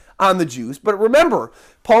effect on the Jews. But remember,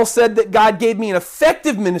 Paul said that God gave me an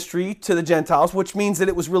effective ministry to the Gentiles, which means that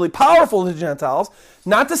it was really powerful to the Gentiles.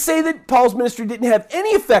 Not to say that Paul's ministry didn't have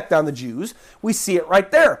any effect on the Jews. We see it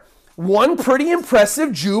right there. One pretty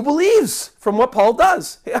impressive Jew believes from what Paul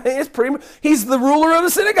does. He's the ruler of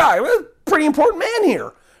the synagogue. Pretty important man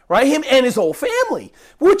here, right? Him and his whole family,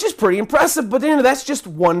 which is pretty impressive. But that's just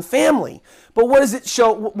one family. But what does it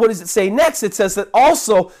show? What does it say next? It says that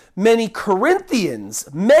also many Corinthians,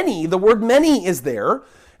 the word many is there.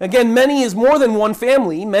 Again, many is more than one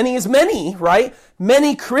family. Many is many, right?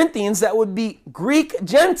 Many Corinthians, that would be Greek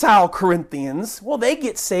Gentile Corinthians, well, they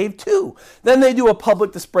get saved too. Then they do a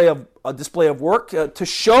public display of work to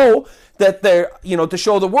show that to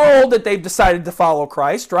show the world that they've decided to follow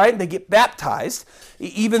Christ, right? They get baptized.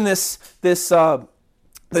 Even this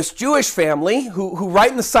Jewish family who right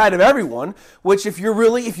in the sight of everyone, which if you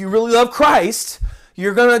really love Christ,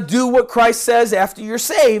 you're going to do what Christ says after you're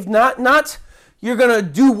saved, not you're going to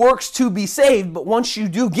do works to be saved, but once you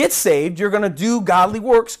do get saved, you're going to do godly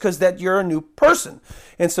works because that you're a new person.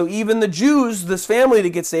 And so even the Jews, this family that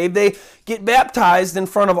gets saved, they get baptized in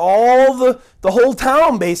front of all the whole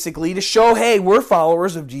town basically to show, hey, we're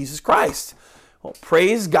followers of Jesus Christ. Well,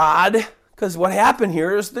 praise God. Because what happened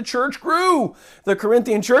here is the church grew. The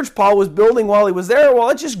Corinthian church Paul was building while he was there, well,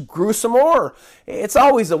 it just grew some more. It's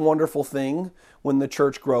always a wonderful thing when the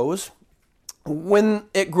church grows. When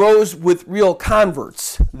it grows with real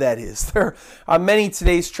converts, that is. There are many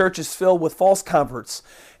today's churches filled with false converts.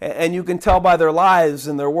 And you can tell by their lives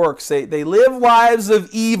and their works. They live lives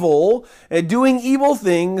of evil and doing evil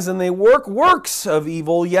things, and they work works of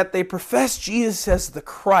evil, yet they profess Jesus as the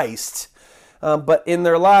Christ. But in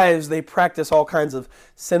their lives, they practice all kinds of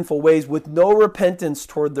sinful ways with no repentance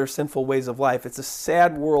toward their sinful ways of life. It's a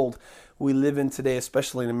sad world we live in today,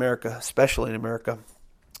 especially in America.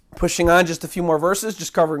 Pushing on just a few more verses,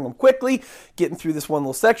 just covering them quickly, getting through this one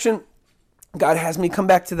little section. God has me come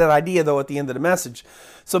back to that idea, though, at the end of the message.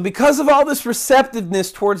 So because of all this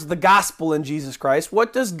receptiveness towards the gospel in Jesus Christ,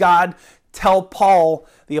 what does God tell Paul,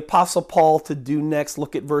 the Apostle Paul, to do next?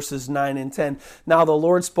 Look at verses 9 and 10. Now the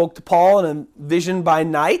Lord spoke to Paul in a vision by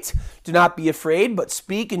night. Do not be afraid, but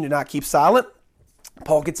speak and do not keep silent.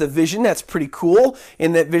 Paul gets a vision. That's pretty cool.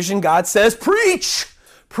 In that vision, God says, preach!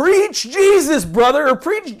 Preach Jesus, brother, or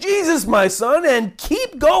preach Jesus, my son, and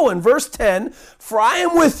keep going. Verse 10, for I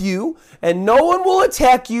am with you, and no one will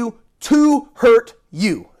attack you to hurt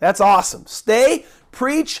you. That's awesome. Stay,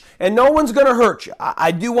 preach, and no one's going to hurt you.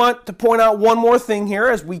 I do want to point out one more thing here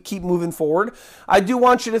as we keep moving forward. I do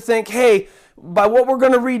want you to think, hey, by what we're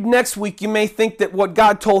going to read next week, you may think that what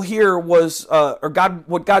God told here was, what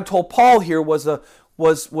God told Paul here was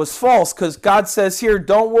false, because God says here,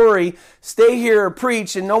 don't worry, stay here,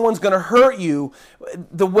 preach, and no one's going to hurt you.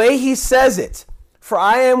 The way he says it, for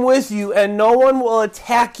I am with you, and no one will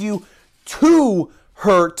attack you to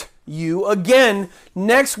hurt you. Again,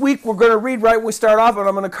 next week we're going to read right when we start off, and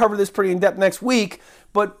I'm going to cover this pretty in depth next week,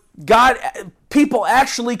 but people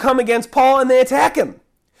actually come against Paul and they attack him.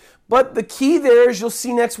 But the key there, as you'll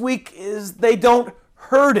see next week, is they don't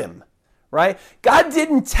hurt him. Right? God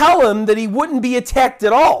didn't tell him that he wouldn't be attacked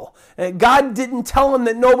at all. God didn't tell him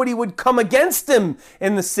that nobody would come against him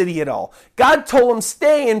in the city at all. God told him,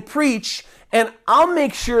 stay and preach, and I'll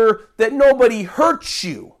make sure that nobody hurts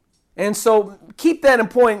you. And so keep that in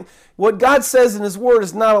point. What God says in his word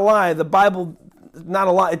is not a lie. The Bible not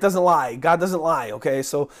a lie. It doesn't lie. God doesn't lie. Okay,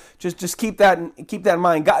 so just keep that in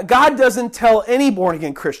mind. God doesn't tell any born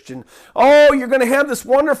again Christian, oh, you're going to have this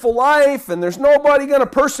wonderful life, and there's nobody going to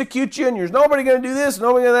persecute you, and there's nobody going to do this,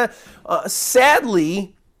 nobody going to that.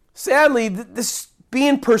 Sadly, this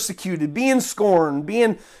being persecuted, being scorned,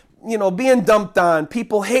 being dumped on,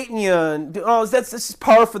 people hating you, and this is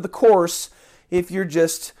par for the course if you're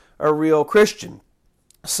just a real Christian.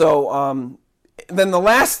 So then the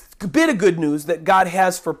last bit of good news that God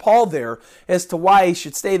has for Paul there as to why he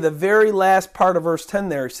should stay, the very last part of verse 10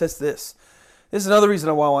 there, he says this. This is another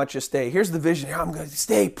reason why I want you to stay. Here's the vision. I'm going to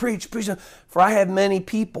stay, preach, for I have many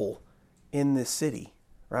people in this city.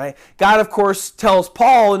 Right? God, of course, tells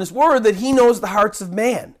Paul in his word that he knows the hearts of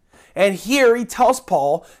man. And here he tells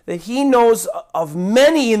Paul that he knows of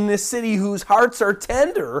many in this city whose hearts are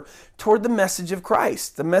tender toward the message of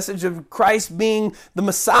Christ. The message of Christ being the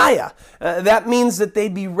Messiah. That means that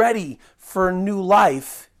they'd be ready for a new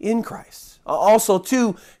life in Christ. Also,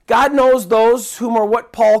 too, God knows those whom are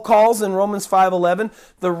what Paul calls in Romans 5:11,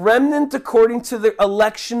 the remnant according to the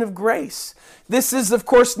election of grace. This is, of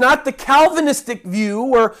course, not the Calvinistic view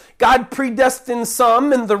where God predestined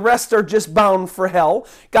some and the rest are just bound for hell.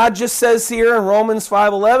 God just says here in Romans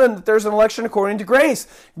 5:11 that there's an election according to grace.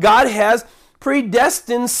 God has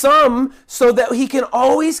predestined some so that he can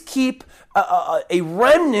always keep a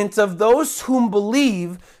remnant of those whom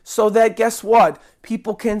believe, so that, guess what?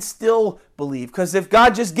 People can still believe. Because if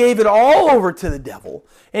God just gave it all over to the devil,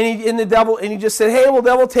 and he just said, hey, well,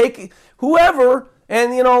 devil, take whoever,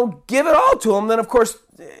 and, give it all to him, then, of course,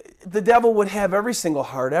 the devil would have every single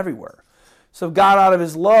heart everywhere. So God, out of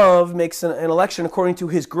his love, makes an election according to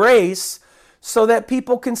his grace so that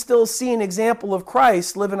people can still see an example of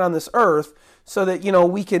Christ living on this earth, so that,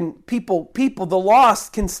 people, the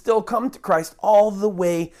lost, can still come to Christ all the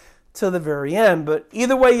way to the very end. But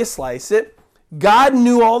either way you slice it, God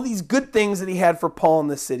knew all these good things that he had for Paul in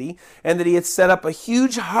the city, and that he had set up a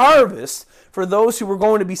huge harvest for those who were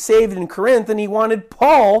going to be saved in Corinth, and he wanted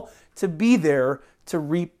Paul to be there to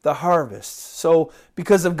reap the harvest. So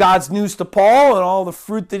because of God's news to Paul and all the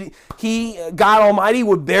fruit that God Almighty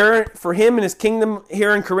would bear for him and his kingdom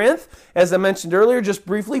here in Corinth, as I mentioned earlier, just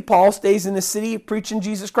briefly, Paul stays in the city preaching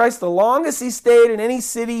Jesus Christ the longest he stayed in any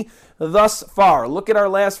city thus far. Look at our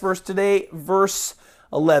last verse today, verse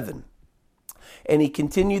 11. And he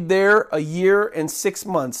continued there 1 year and 6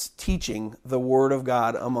 months teaching the word of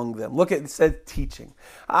God among them. Look at it, said teaching.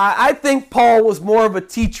 I think Paul was more of a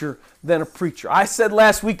teacher than a preacher. I said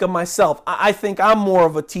last week of myself, I think I'm more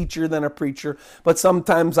of a teacher than a preacher, but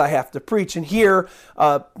sometimes I have to preach. And here,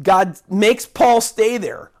 God makes Paul stay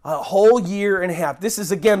there a whole year and a half. This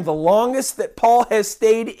is, again, the longest that Paul has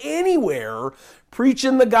stayed anywhere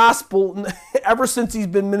preaching the gospel ever since he's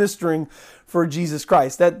been ministering for Jesus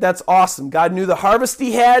Christ. That's awesome. God knew the harvest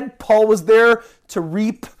he had. Paul was there to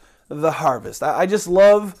reap the harvest. I just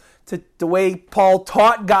love the way Paul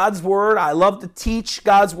taught God's word. I love to teach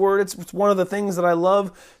God's word. It's one of the things that I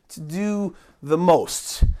love to do the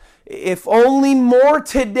most. If only more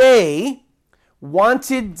today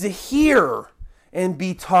wanted to hear and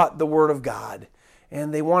be taught the word of God,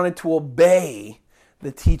 and they wanted to obey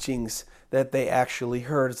the teachings that they actually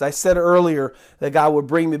heard. As I said earlier, that God would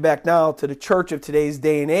bring me back now to the church of today's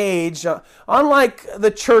day and age. Unlike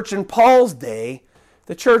the church in Paul's day,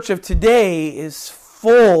 the church of today is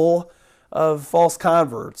full of false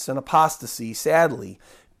converts and apostasy, sadly.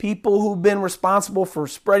 People who've been responsible for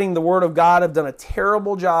spreading the word of God have done a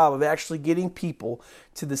terrible job of actually getting people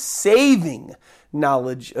to the saving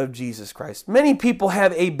knowledge of Jesus Christ. Many people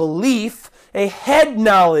have a belief, a head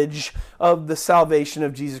knowledge of the salvation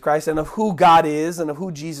of Jesus Christ and of who God is and of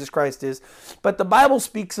who Jesus Christ is. But the Bible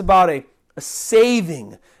speaks about a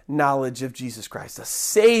saving knowledge of Jesus Christ, a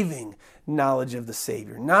saving knowledge of the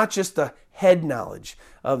Savior, not just a head knowledge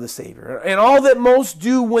of the Savior. And all that most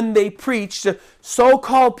do when they preach to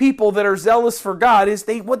so-called people that are zealous for God is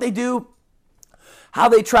how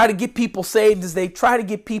they try to get people saved is they try to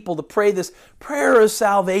get people to pray this prayer of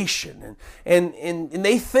salvation. And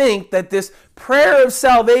they think that this prayer of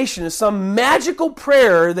salvation is some magical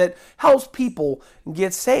prayer that helps people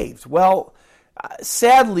get saved. Well,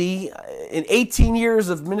 sadly, in 18 years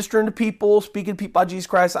of ministering to people, speaking to people about Jesus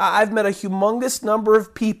Christ, I've met a humongous number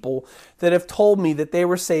of people that have told me that they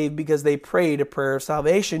were saved because they prayed a prayer of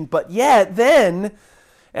salvation. But yet then,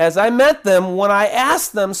 as I met them, when I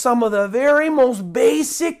asked them some of the very most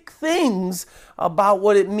basic things about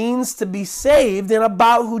what it means to be saved and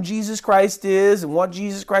about who Jesus Christ is and what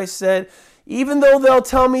Jesus Christ said, even though they'll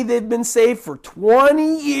tell me they've been saved for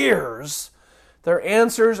 20 years, their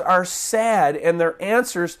answers are sad and their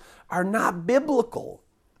answers are not biblical.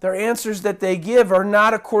 Their answers that they give are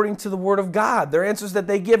not according to the Word of God. Their answers that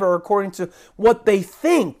they give are according to what they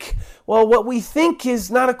think. Well, what we think is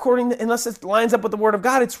not according to, unless it lines up with the Word of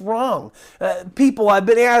God, it's wrong. People, I've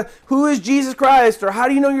been asked, who is Jesus Christ? Or how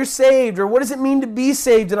do you know you're saved? Or what does it mean to be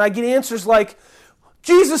saved? And I get answers like,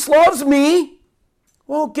 Jesus loves me.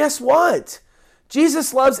 Well, guess what?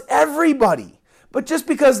 Jesus loves everybody. But just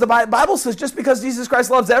because the Bible says just because Jesus Christ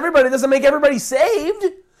loves everybody doesn't make everybody saved.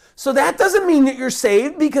 So that doesn't mean that you're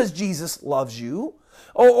saved because Jesus loves you.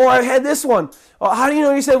 Or I had this one. How do you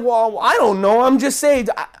know? You said, well, I don't know. I'm just saved.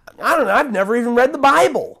 I don't know. I've never even read the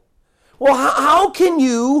Bible. Well, how can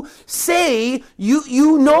you say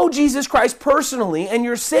you know Jesus Christ personally and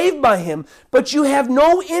you're saved by him, but you have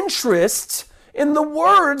no interest in the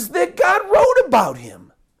words that God wrote about him?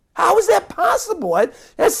 How is that possible?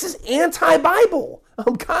 That's just anti-Bible.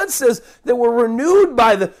 God says that we're renewed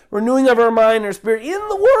by the renewing of our mind or spirit in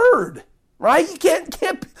the Word, right? You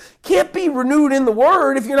can't be renewed in the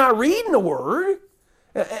Word if you're not reading the Word.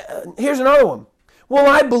 Here's another one. Well,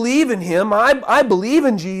 I believe in him. I believe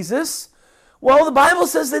in Jesus. Well, the Bible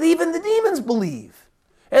says that even the demons believe,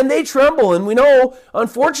 and they tremble. And we know,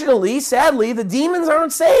 unfortunately, sadly, the demons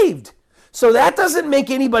aren't saved. So that doesn't make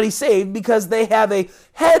anybody saved because they have a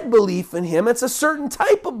head belief in him. It's a certain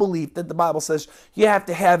type of belief that the Bible says you have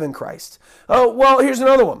to have in Christ. Oh, well, here's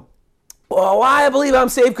another one. Well, I believe I'm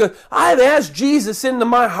saved because I've asked Jesus into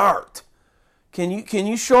my heart. Can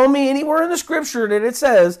you show me anywhere in the Scripture that it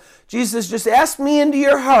says, Jesus, just ask me into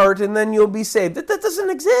your heart and then you'll be saved? That doesn't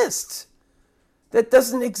exist. That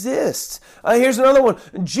doesn't exist. Here's another one.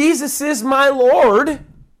 Jesus is my Lord.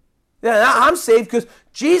 Yeah, I'm saved because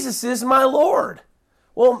Jesus is my Lord.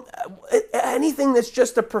 Well, anything that's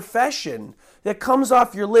just a profession that comes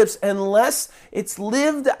off your lips, unless it's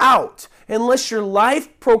lived out, unless your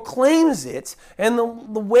life proclaims it, and the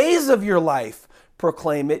ways of your life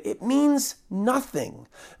proclaim it, it means nothing.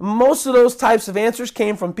 Most of those types of answers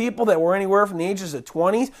came from people that were anywhere from the ages of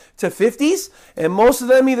 20s to 50s, and most of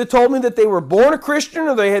them either told me that they were born a Christian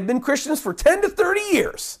or they had been Christians for 10 to 30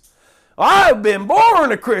 years. I've been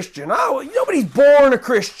born a Christian. Nobody's born a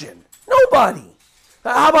Christian. Nobody.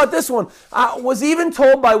 How about this one? I was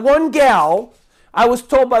told by one gal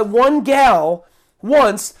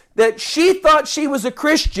once that she thought she was a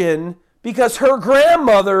Christian because her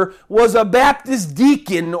grandmother was a Baptist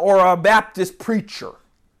deacon or a Baptist preacher.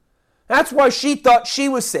 That's why she thought she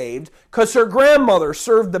was saved, because her grandmother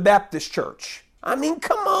served the Baptist church. I mean,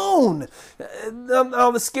 come on. Now,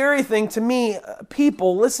 the scary thing to me,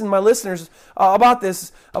 people, listen, my listeners, about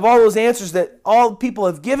this, of all those answers that all people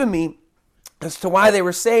have given me as to why they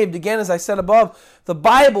were saved, again, as I said above, the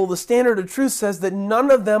Bible, the standard of truth, says that none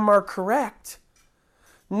of them are correct.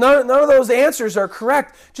 None of those answers are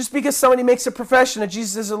correct. Just because somebody makes a profession that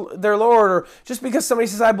Jesus is their Lord, or just because somebody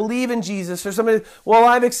says, I believe in Jesus, or somebody, well,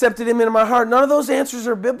 I've accepted him into my heart, none of those answers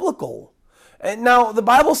are biblical. And now, the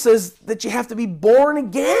Bible says that you have to be born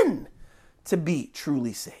again to be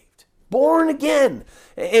truly saved. Born again.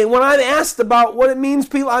 And when I've asked about what it means,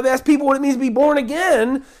 I've asked people what it means to be born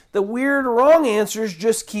again, the weird, wrong answers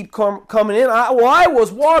just keep coming in. I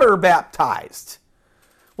was water baptized.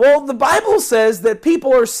 Well, the Bible says that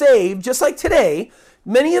people are saved, just like today.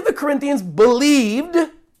 Many of the Corinthians believed.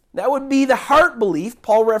 That would be the heart belief.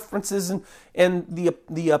 Paul references in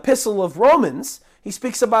the epistle of Romans. He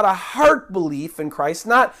speaks about a heart belief in Christ,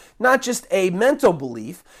 not just a mental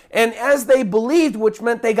belief. And as they believed, which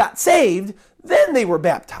meant they got saved, then they were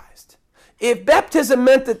baptized. If baptism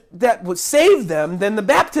meant that would save them, then the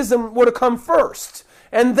baptism would have come first.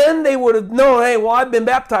 And then they would have known, hey, well, I've been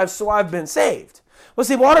baptized, so I've been saved. Well,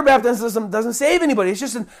 see, water baptism doesn't save anybody. It's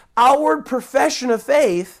just an outward profession of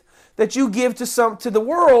faith that you give to the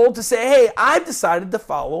world to say, hey, I've decided to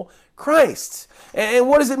follow Christ. And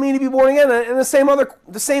what does it mean to be born again? And the same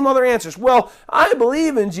other answers. Well, I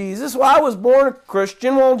believe in Jesus. Well, I was born a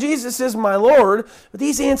Christian. Well, Jesus is my Lord. But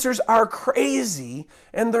these answers are crazy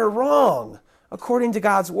and they're wrong according to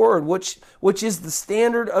God's word, which is the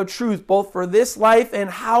standard of truth, both for this life and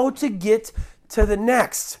how to get to the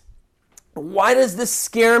next. Why does this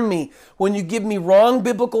scare me when you give me wrong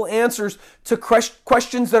biblical answers to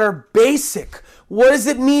questions that are basic? What does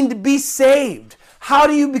it mean to be saved? How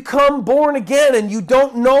do you become born again and you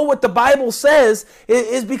don't know what the Bible says?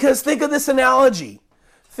 Is because think of this analogy.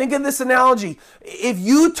 Think of this analogy. If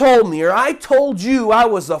you told me or I told you I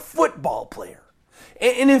was a football player,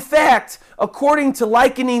 and in fact, according to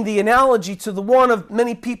likening the analogy to the one of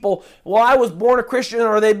many people, well, I was born a Christian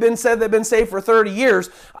or they've been saved for 30 years,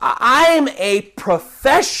 I'm a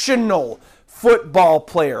professional football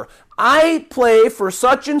player. I play for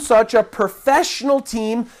such and such a professional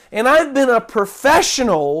team, and I've been a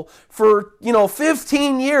professional for,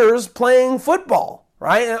 15 years playing football,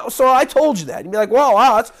 right? So I told you that. You'd be like, well,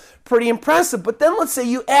 wow, that's pretty impressive. But then let's say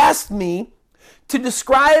you asked me to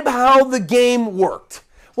describe how the game worked.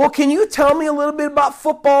 Well, can you tell me a little bit about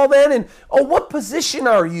football then? And, what position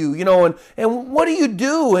are you? And what do you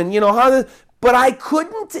do? And, but I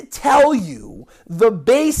couldn't tell you the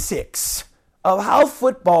basics of how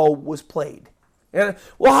football was played. And,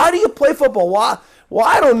 well, how do you play football? Well,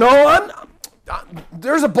 I don't know.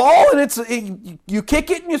 There's a ball, and you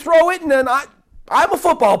kick it and you throw it, and then I'm a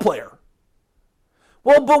football player.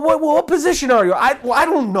 Well, but what position are you? I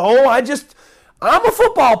don't know. I'm a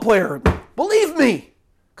football player. Believe me,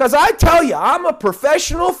 because I tell you, I'm a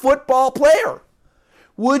professional football player.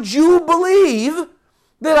 Would you believe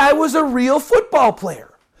that I was a real football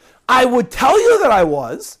player? I would tell you that I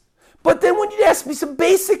was. But then when you'd ask me some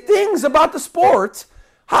basic things about the sport,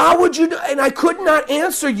 how would you, and I could not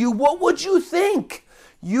answer you, what would you think?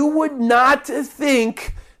 You would not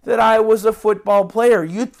think that I was a football player.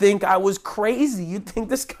 You'd think I was crazy. You'd think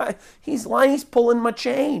this guy, he's lying, he's pulling my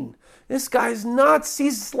chain. This guy's nuts,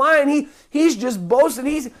 he's lying, he's just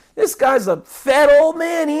boasting. This guy's a fat old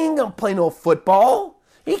man, he ain't gonna play no football.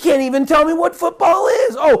 He can't even tell me what football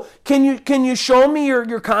is. Oh, can you show me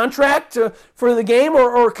your contract for the game,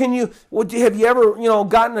 or have you ever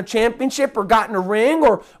gotten a championship or gotten a ring,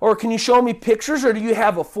 or can you show me pictures, or do you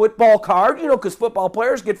have a football card? Because football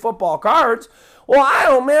players get football cards. Well, I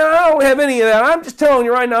don't have any of that. I'm just telling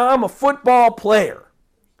you right now, I'm a football player.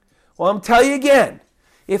 Well, I'm telling you again,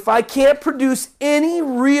 if I can't produce any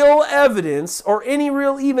real evidence or any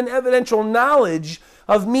real even evidential knowledge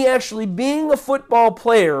of me actually being a football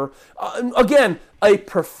player, again, a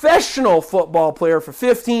professional football player for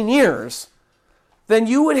 15 years, then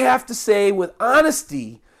you would have to say with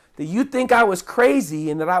honesty that you think I was crazy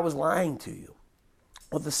and that I was lying to you.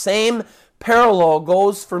 Well, the same parallel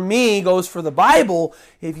goes for the Bible.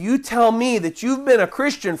 If you tell me that you've been a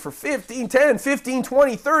Christian for 15, 10, 15,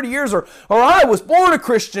 20, 30 years, or I was born a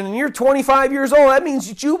Christian and you're 25 years old, that means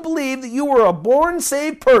that you believe that you were a born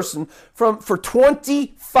saved person for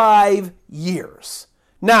 25 years.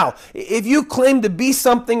 Now, if you claim to be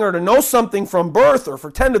something or to know something from birth or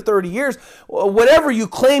for 10 to 30 years, whatever you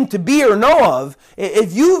claim to be or know of,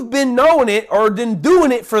 if you've been knowing it or been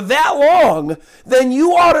doing it for that long, then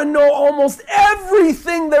you ought to know almost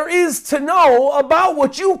everything there is to know about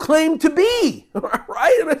what you claim to be,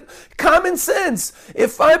 right? I mean, common sense.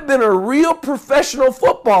 If I've been a real professional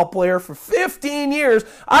football player for 15 years,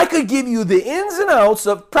 I could give you the ins and outs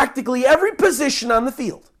of practically every position on the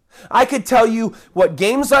field. I could tell you what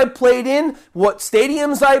games I played in, what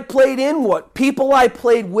stadiums I played in, what people I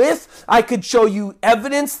played with. I could show you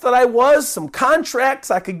evidence that I was, some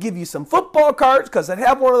contracts. I could give you some football cards because I'd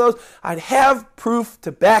have one of those. I'd have proof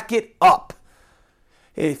to back it up.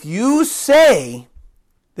 If you say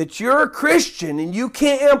that you're a Christian and you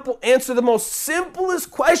can't answer the most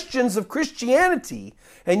simplest questions of Christianity,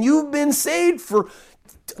 and you've been saved for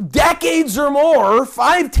decades or more,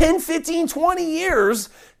 5, 10, 15, 20 years,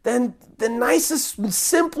 then the nicest,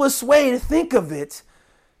 simplest way to think of it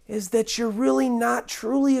is that you're really not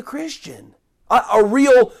truly a Christian. A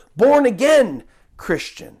real born-again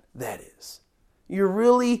Christian, that is. You're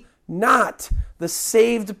really not the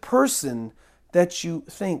saved person that you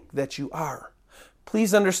think that you are.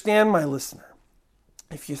 Please understand, my listener.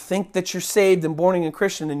 If you think that you're saved and born again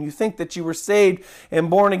Christian, and you think that you were saved and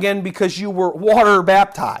born again because you were water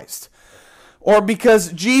baptized, or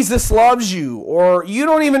because Jesus loves you, or you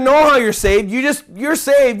don't even know how you're saved, you're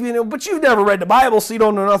saved, but you've never read the Bible, so you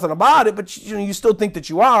don't know nothing about it, but you still think that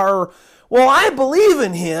you are, or, well, I believe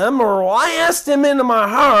in him, or well, I asked him into my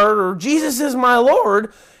heart, or Jesus is my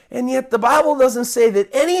Lord, and yet the Bible doesn't say that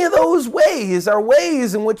any of those ways are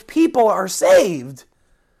ways in which people are saved.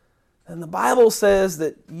 And the Bible says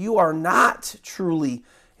that you are not truly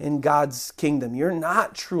in God's kingdom. You're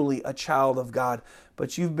not truly a child of God,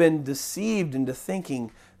 but you've been deceived into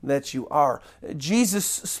thinking that you are. Jesus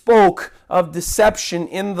spoke of deception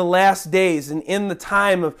in the last days and in the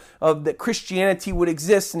time of that Christianity would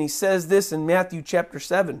exist. And he says this in Matthew chapter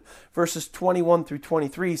 7, verses 21 through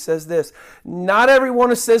 23. He says this, "Not everyone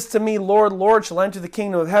who says to me, 'Lord, Lord,' shall enter the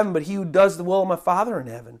kingdom of heaven, but he who does the will of my Father in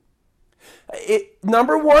heaven."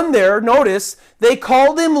 Number one there, notice, they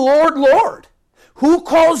called him Lord, Lord. Who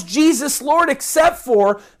calls Jesus Lord except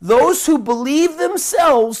for those who believe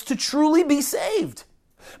themselves to truly be saved?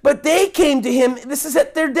 But they came to him, this is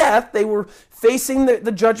at their death, they were facing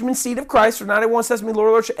the judgment seat of Christ. For not everyone says to me,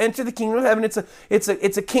 Lord, Lord, shall enter the kingdom of heaven.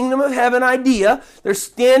 It's a kingdom of heaven idea. They're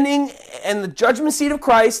standing in the judgment seat of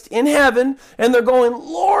Christ in heaven, and they're going,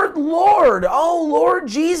 Lord, Lord, oh, Lord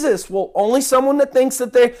Jesus. Well, only someone that thinks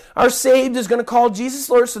that they are saved is going to call Jesus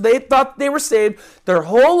Lord, so they thought they were saved their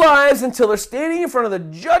whole lives until they're standing in front of the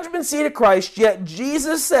judgment seat of Christ, yet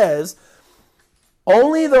Jesus says,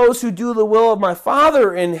 only those who do the will of my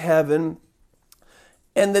Father in heaven,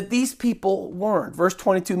 and that these people weren't. Verse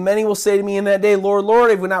 22, many will say to me in that day, Lord,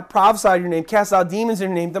 Lord, have we not prophesied in your name, cast out demons in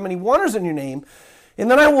your name, done many wonders in your name?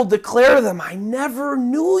 And then I will declare to them, I never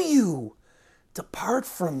knew you. Depart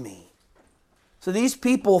from me. So these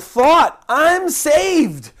people thought, I'm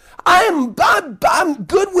saved. I'm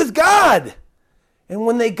good with God. And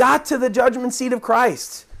when they got to the judgment seat of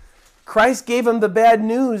Christ, Christ gave them the bad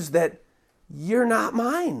news that you're not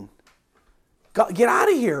mine. Get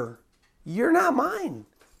out of here. You're not mine.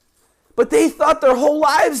 But they thought their whole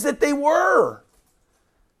lives that they were.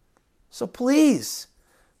 So please,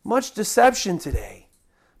 much deception today.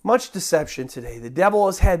 Much deception today. The devil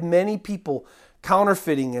has had many people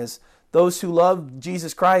counterfeiting as those who love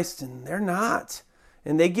Jesus Christ, and they're not.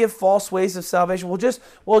 And they give false ways of salvation.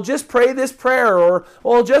 Well, just pray this prayer,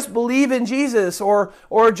 or just believe in Jesus, or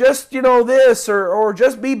just, this, or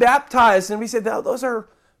just be baptized. And we said, those are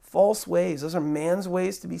false ways. Those are man's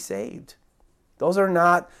ways to be saved. Those are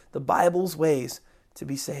not the Bible's ways to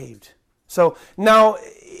be saved. So now,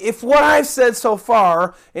 if what I've said so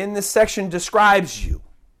far in this section describes you,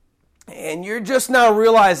 and you're just now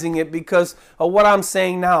realizing it because of what I'm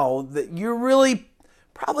saying now, that you're really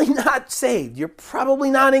probably not saved. You're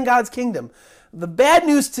probably not in God's kingdom. The bad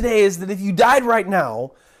news today is that if you died right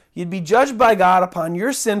now, you'd be judged by God upon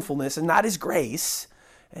your sinfulness and not His grace.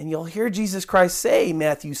 And you'll hear Jesus Christ say,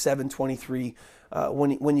 Matthew 7:23,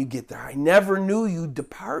 when you get there, I never knew you,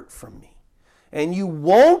 depart from me. And you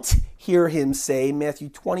won't hear Him say, Matthew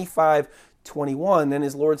 25:21, and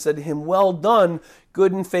His Lord said to him, well done,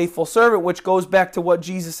 good and faithful servant, which goes back to what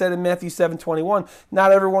Jesus said in Matthew 7:21.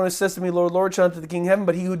 Not everyone who says to me, Lord, Lord, shall enter the kingdom of heaven,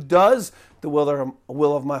 but he who does the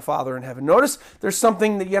will of my Father in heaven. Notice there's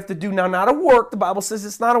something that you have to do now, not a work. The Bible says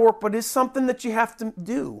it's not a work, but it's something that you have to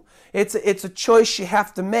do. It's a choice you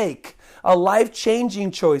have to make, a life-changing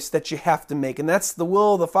choice that you have to make, and that's the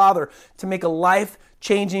will of the Father, to make a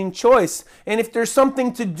life-changing choice. And if there's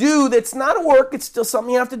something to do that's not a work, it's still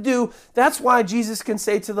something you have to do. That's why Jesus can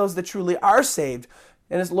say to those that truly are saved,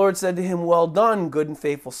 and His Lord said to him, well done, good and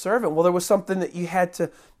faithful servant. Well, there was something that you had to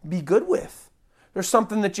be good with. There's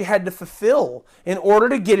something that you had to fulfill in order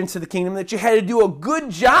to get into the kingdom, that you had to do a good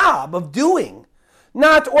job of doing.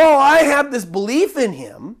 Not, well, I have this belief in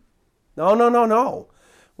Him. No.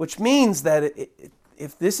 Which means that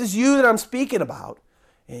if this is you that I'm speaking about,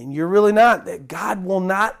 and you're really not, that God will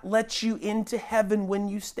not let you into heaven when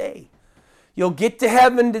you stay. You'll get to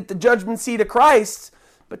heaven at the judgment seat of Christ,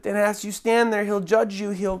 but then as you stand there, He'll judge you.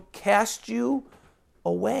 He'll cast you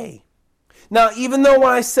away. Now, even though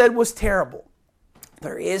what I said was terrible,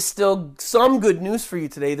 there is still some good news for you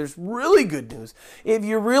today. There's really good news. If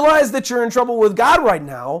you realize that you're in trouble with God right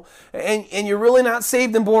now, and you're really not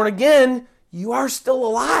saved and born again, you are still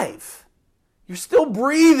alive. You're still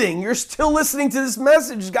breathing. You're still listening to this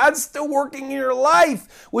message. God's still working in your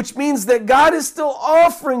life, which means that God is still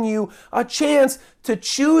offering you a chance to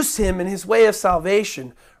choose Him in His way of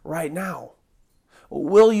salvation right now.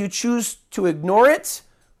 Will you choose to ignore it,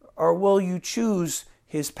 or will you choose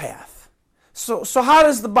His path? So how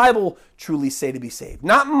does the Bible truly say to be saved?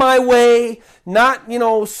 Not my way, not,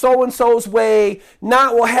 so-and-so's way,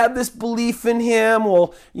 not, we'll have this belief in Him,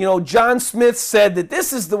 well, John Smith said that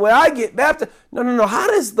this is the way I get baptized. No. How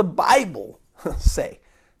does the Bible say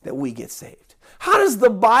that we get saved? How does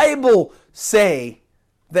the Bible say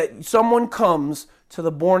that someone comes to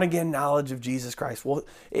the born-again knowledge of Jesus Christ? Well,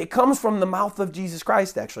 it comes from the mouth of Jesus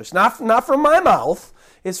Christ, actually. It's not from my mouth.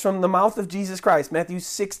 It's from the mouth of Jesus Christ. Matthew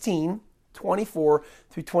 16:24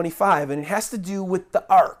 through 25, and it has to do with the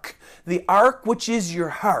ark. The ark, which is your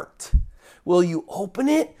heart. Will you open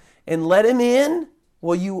it and let Him in?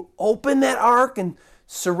 Will you open that ark and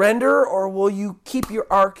surrender, or will you keep your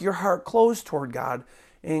heart closed toward God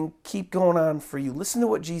and keep going on for you? Listen to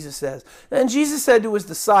what Jesus says. Then Jesus said to His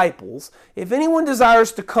disciples, if anyone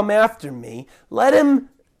desires to come after me, let him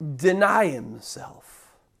deny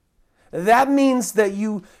himself. That means that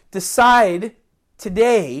you decide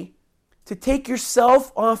today to take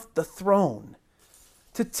yourself off the throne,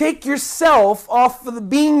 to take yourself off of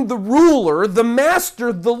being the ruler, the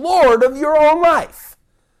master, the Lord of your own life.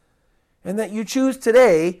 And that you choose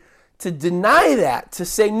today to deny that, to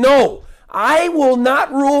say, no, I will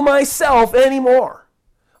not rule myself anymore.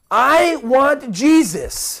 I want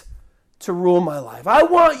Jesus to rule my life. I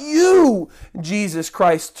want you, Jesus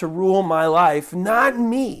Christ, to rule my life, not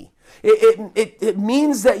me. It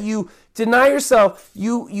means that you deny yourself.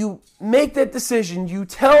 You make that decision. You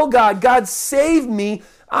tell God, God, save me.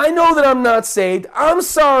 I know that I'm not saved. I'm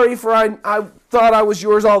sorry for I thought I was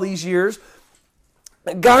yours all these years.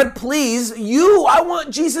 God, please, you. I want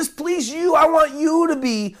Jesus, please you. I want you to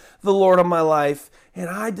be the Lord of my life. And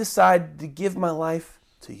I decide to give my life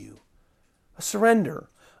to you. A surrender.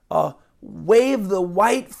 Wave the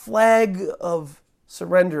white flag of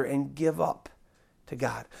surrender and give up to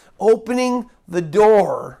God. Opening the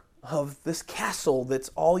door of this castle that's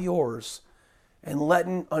all yours and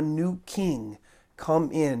letting a new king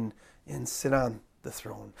come in and sit on the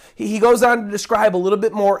throne. He goes on to describe a little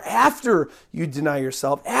bit more after you deny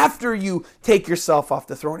yourself, after you take yourself off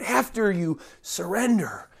the throne, after you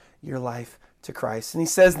surrender your life to Christ. And he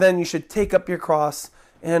says then you should take up your cross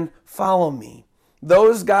and follow me.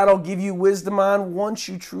 Those God will give you wisdom on once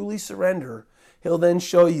you truly surrender. He'll then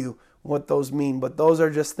show you what those mean. But those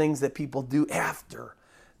are just things that people do after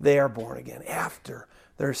they are born again, after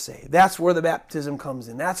they're saved. That's where the baptism comes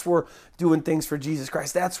in. That's where doing things for Jesus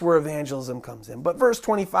Christ. That's where evangelism comes in. But verse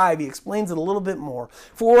 25, he explains it a little bit more.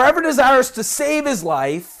 For whoever desires to save his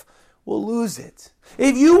life will lose it.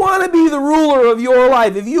 If you want to be the ruler of your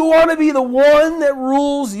life, if you want to be the one that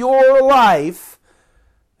rules your life,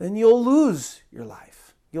 then you'll lose your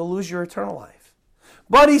life. You'll lose your eternal life.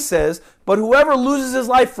 But he says, but whoever loses his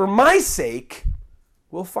life for my sake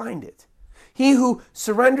will find it. He who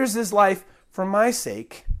surrenders his life for my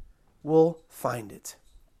sake will find it.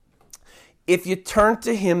 If you turn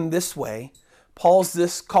to him this way, Paul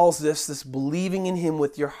calls this believing in him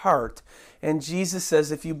with your heart. And Jesus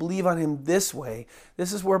says, if you believe on him this way,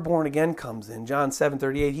 this is where born again comes in. John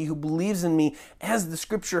 7:38, he who believes in me, as the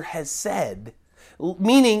scripture has said,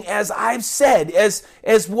 meaning as I've said, as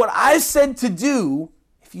what I've said to do,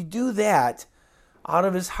 if you do that, out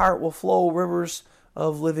of his heart will flow rivers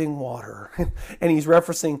of living water. And he's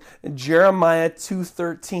referencing Jeremiah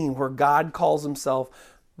 2:13, where God calls himself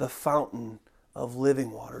the fountain of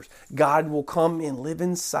living waters. God will come and live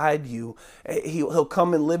inside you. He'll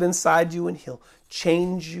come and live inside you, and he'll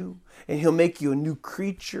change you, and he'll make you a new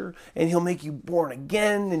creature, and he'll make you born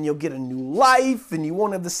again, and you'll get a new life, and you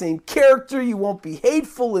won't have the same character. You won't be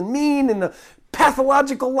hateful and mean and a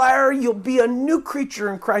pathological liar. You'll be a new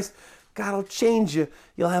creature in Christ. God will change you.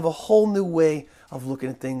 You'll have a whole new way of looking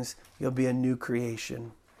at things. You'll be a new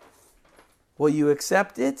creation. Will you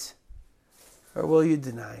accept it, or will you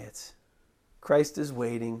deny it? Christ is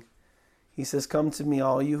waiting. He says, come to me,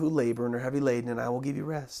 all you who labor and are heavy laden, and I will give you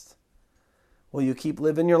rest. Will you keep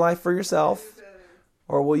living your life for yourself?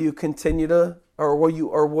 Or will you continue to, or will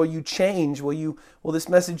you change? Will this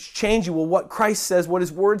message change you? Will what Christ says, what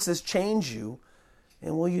his word says, change you?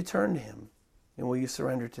 And will you turn to him? And will you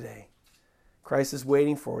surrender today? Christ is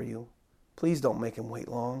waiting for you. Please don't make him wait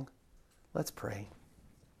long. Let's pray.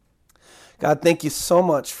 God, thank you so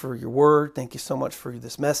much for your word. Thank you so much for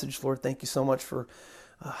this message, Lord. Thank you so much for,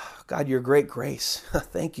 God, your great grace.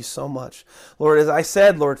 Thank you so much. Lord, as I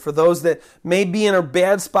said, Lord, for those that may be in a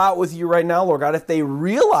bad spot with you right now, Lord God, if they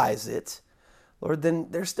realize it, Lord, then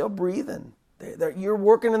they're still breathing. You're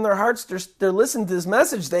working in their hearts. They're listening to this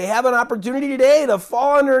message. They have an opportunity today to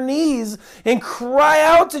fall on their knees and cry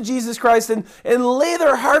out to Jesus Christ and lay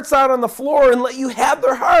their hearts out on the floor and let you have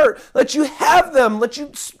their heart. Let you have them. Let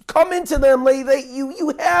you come into them. They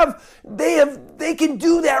can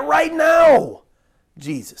do that right now.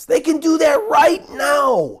 Jesus. They can do that right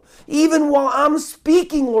now. Even while I'm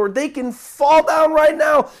speaking, Lord, they can fall down right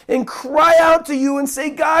now and cry out to you and say,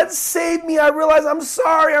 God, save me. I realize I'm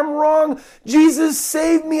sorry. I'm wrong. Jesus,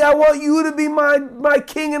 save me. I want you to be my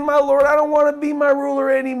King and my Lord. I don't want to be my ruler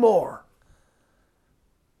anymore.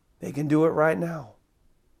 They can do it right now.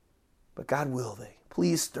 But God, will they?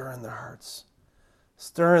 Please stir in their hearts.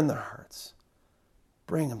 Stir in their hearts.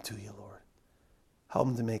 Bring them to you, Lord. Help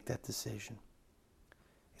them to make that decision.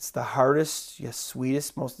 It's the hardest, yes,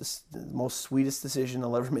 sweetest, most sweetest decision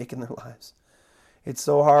they'll ever make in their lives. It's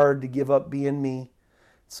so hard to give up being me.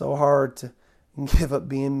 It's so hard to give up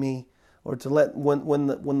being me. Or to let, when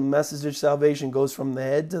the message of salvation goes from the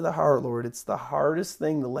head to the heart, Lord, it's the hardest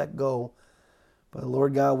thing to let go. But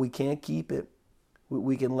Lord God, we can't keep it.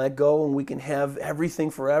 We can let go and we can have everything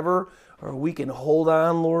forever, or we can hold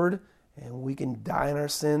on, Lord, and we can die in our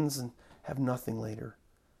sins and have nothing later.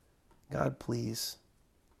 God, please.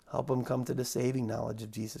 Help them come to the saving knowledge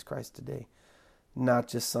of Jesus Christ today. Not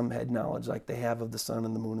just some head knowledge like they have of the sun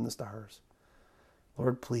and the moon and the stars.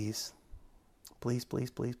 Lord, please, please,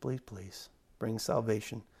 please, please, please, please bring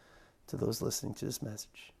salvation to those listening to this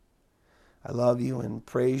message. I love you and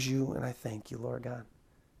praise you, and I thank you, Lord God.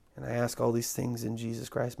 And I ask all these things in Jesus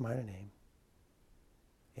Christ's mighty name.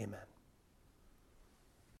 Amen.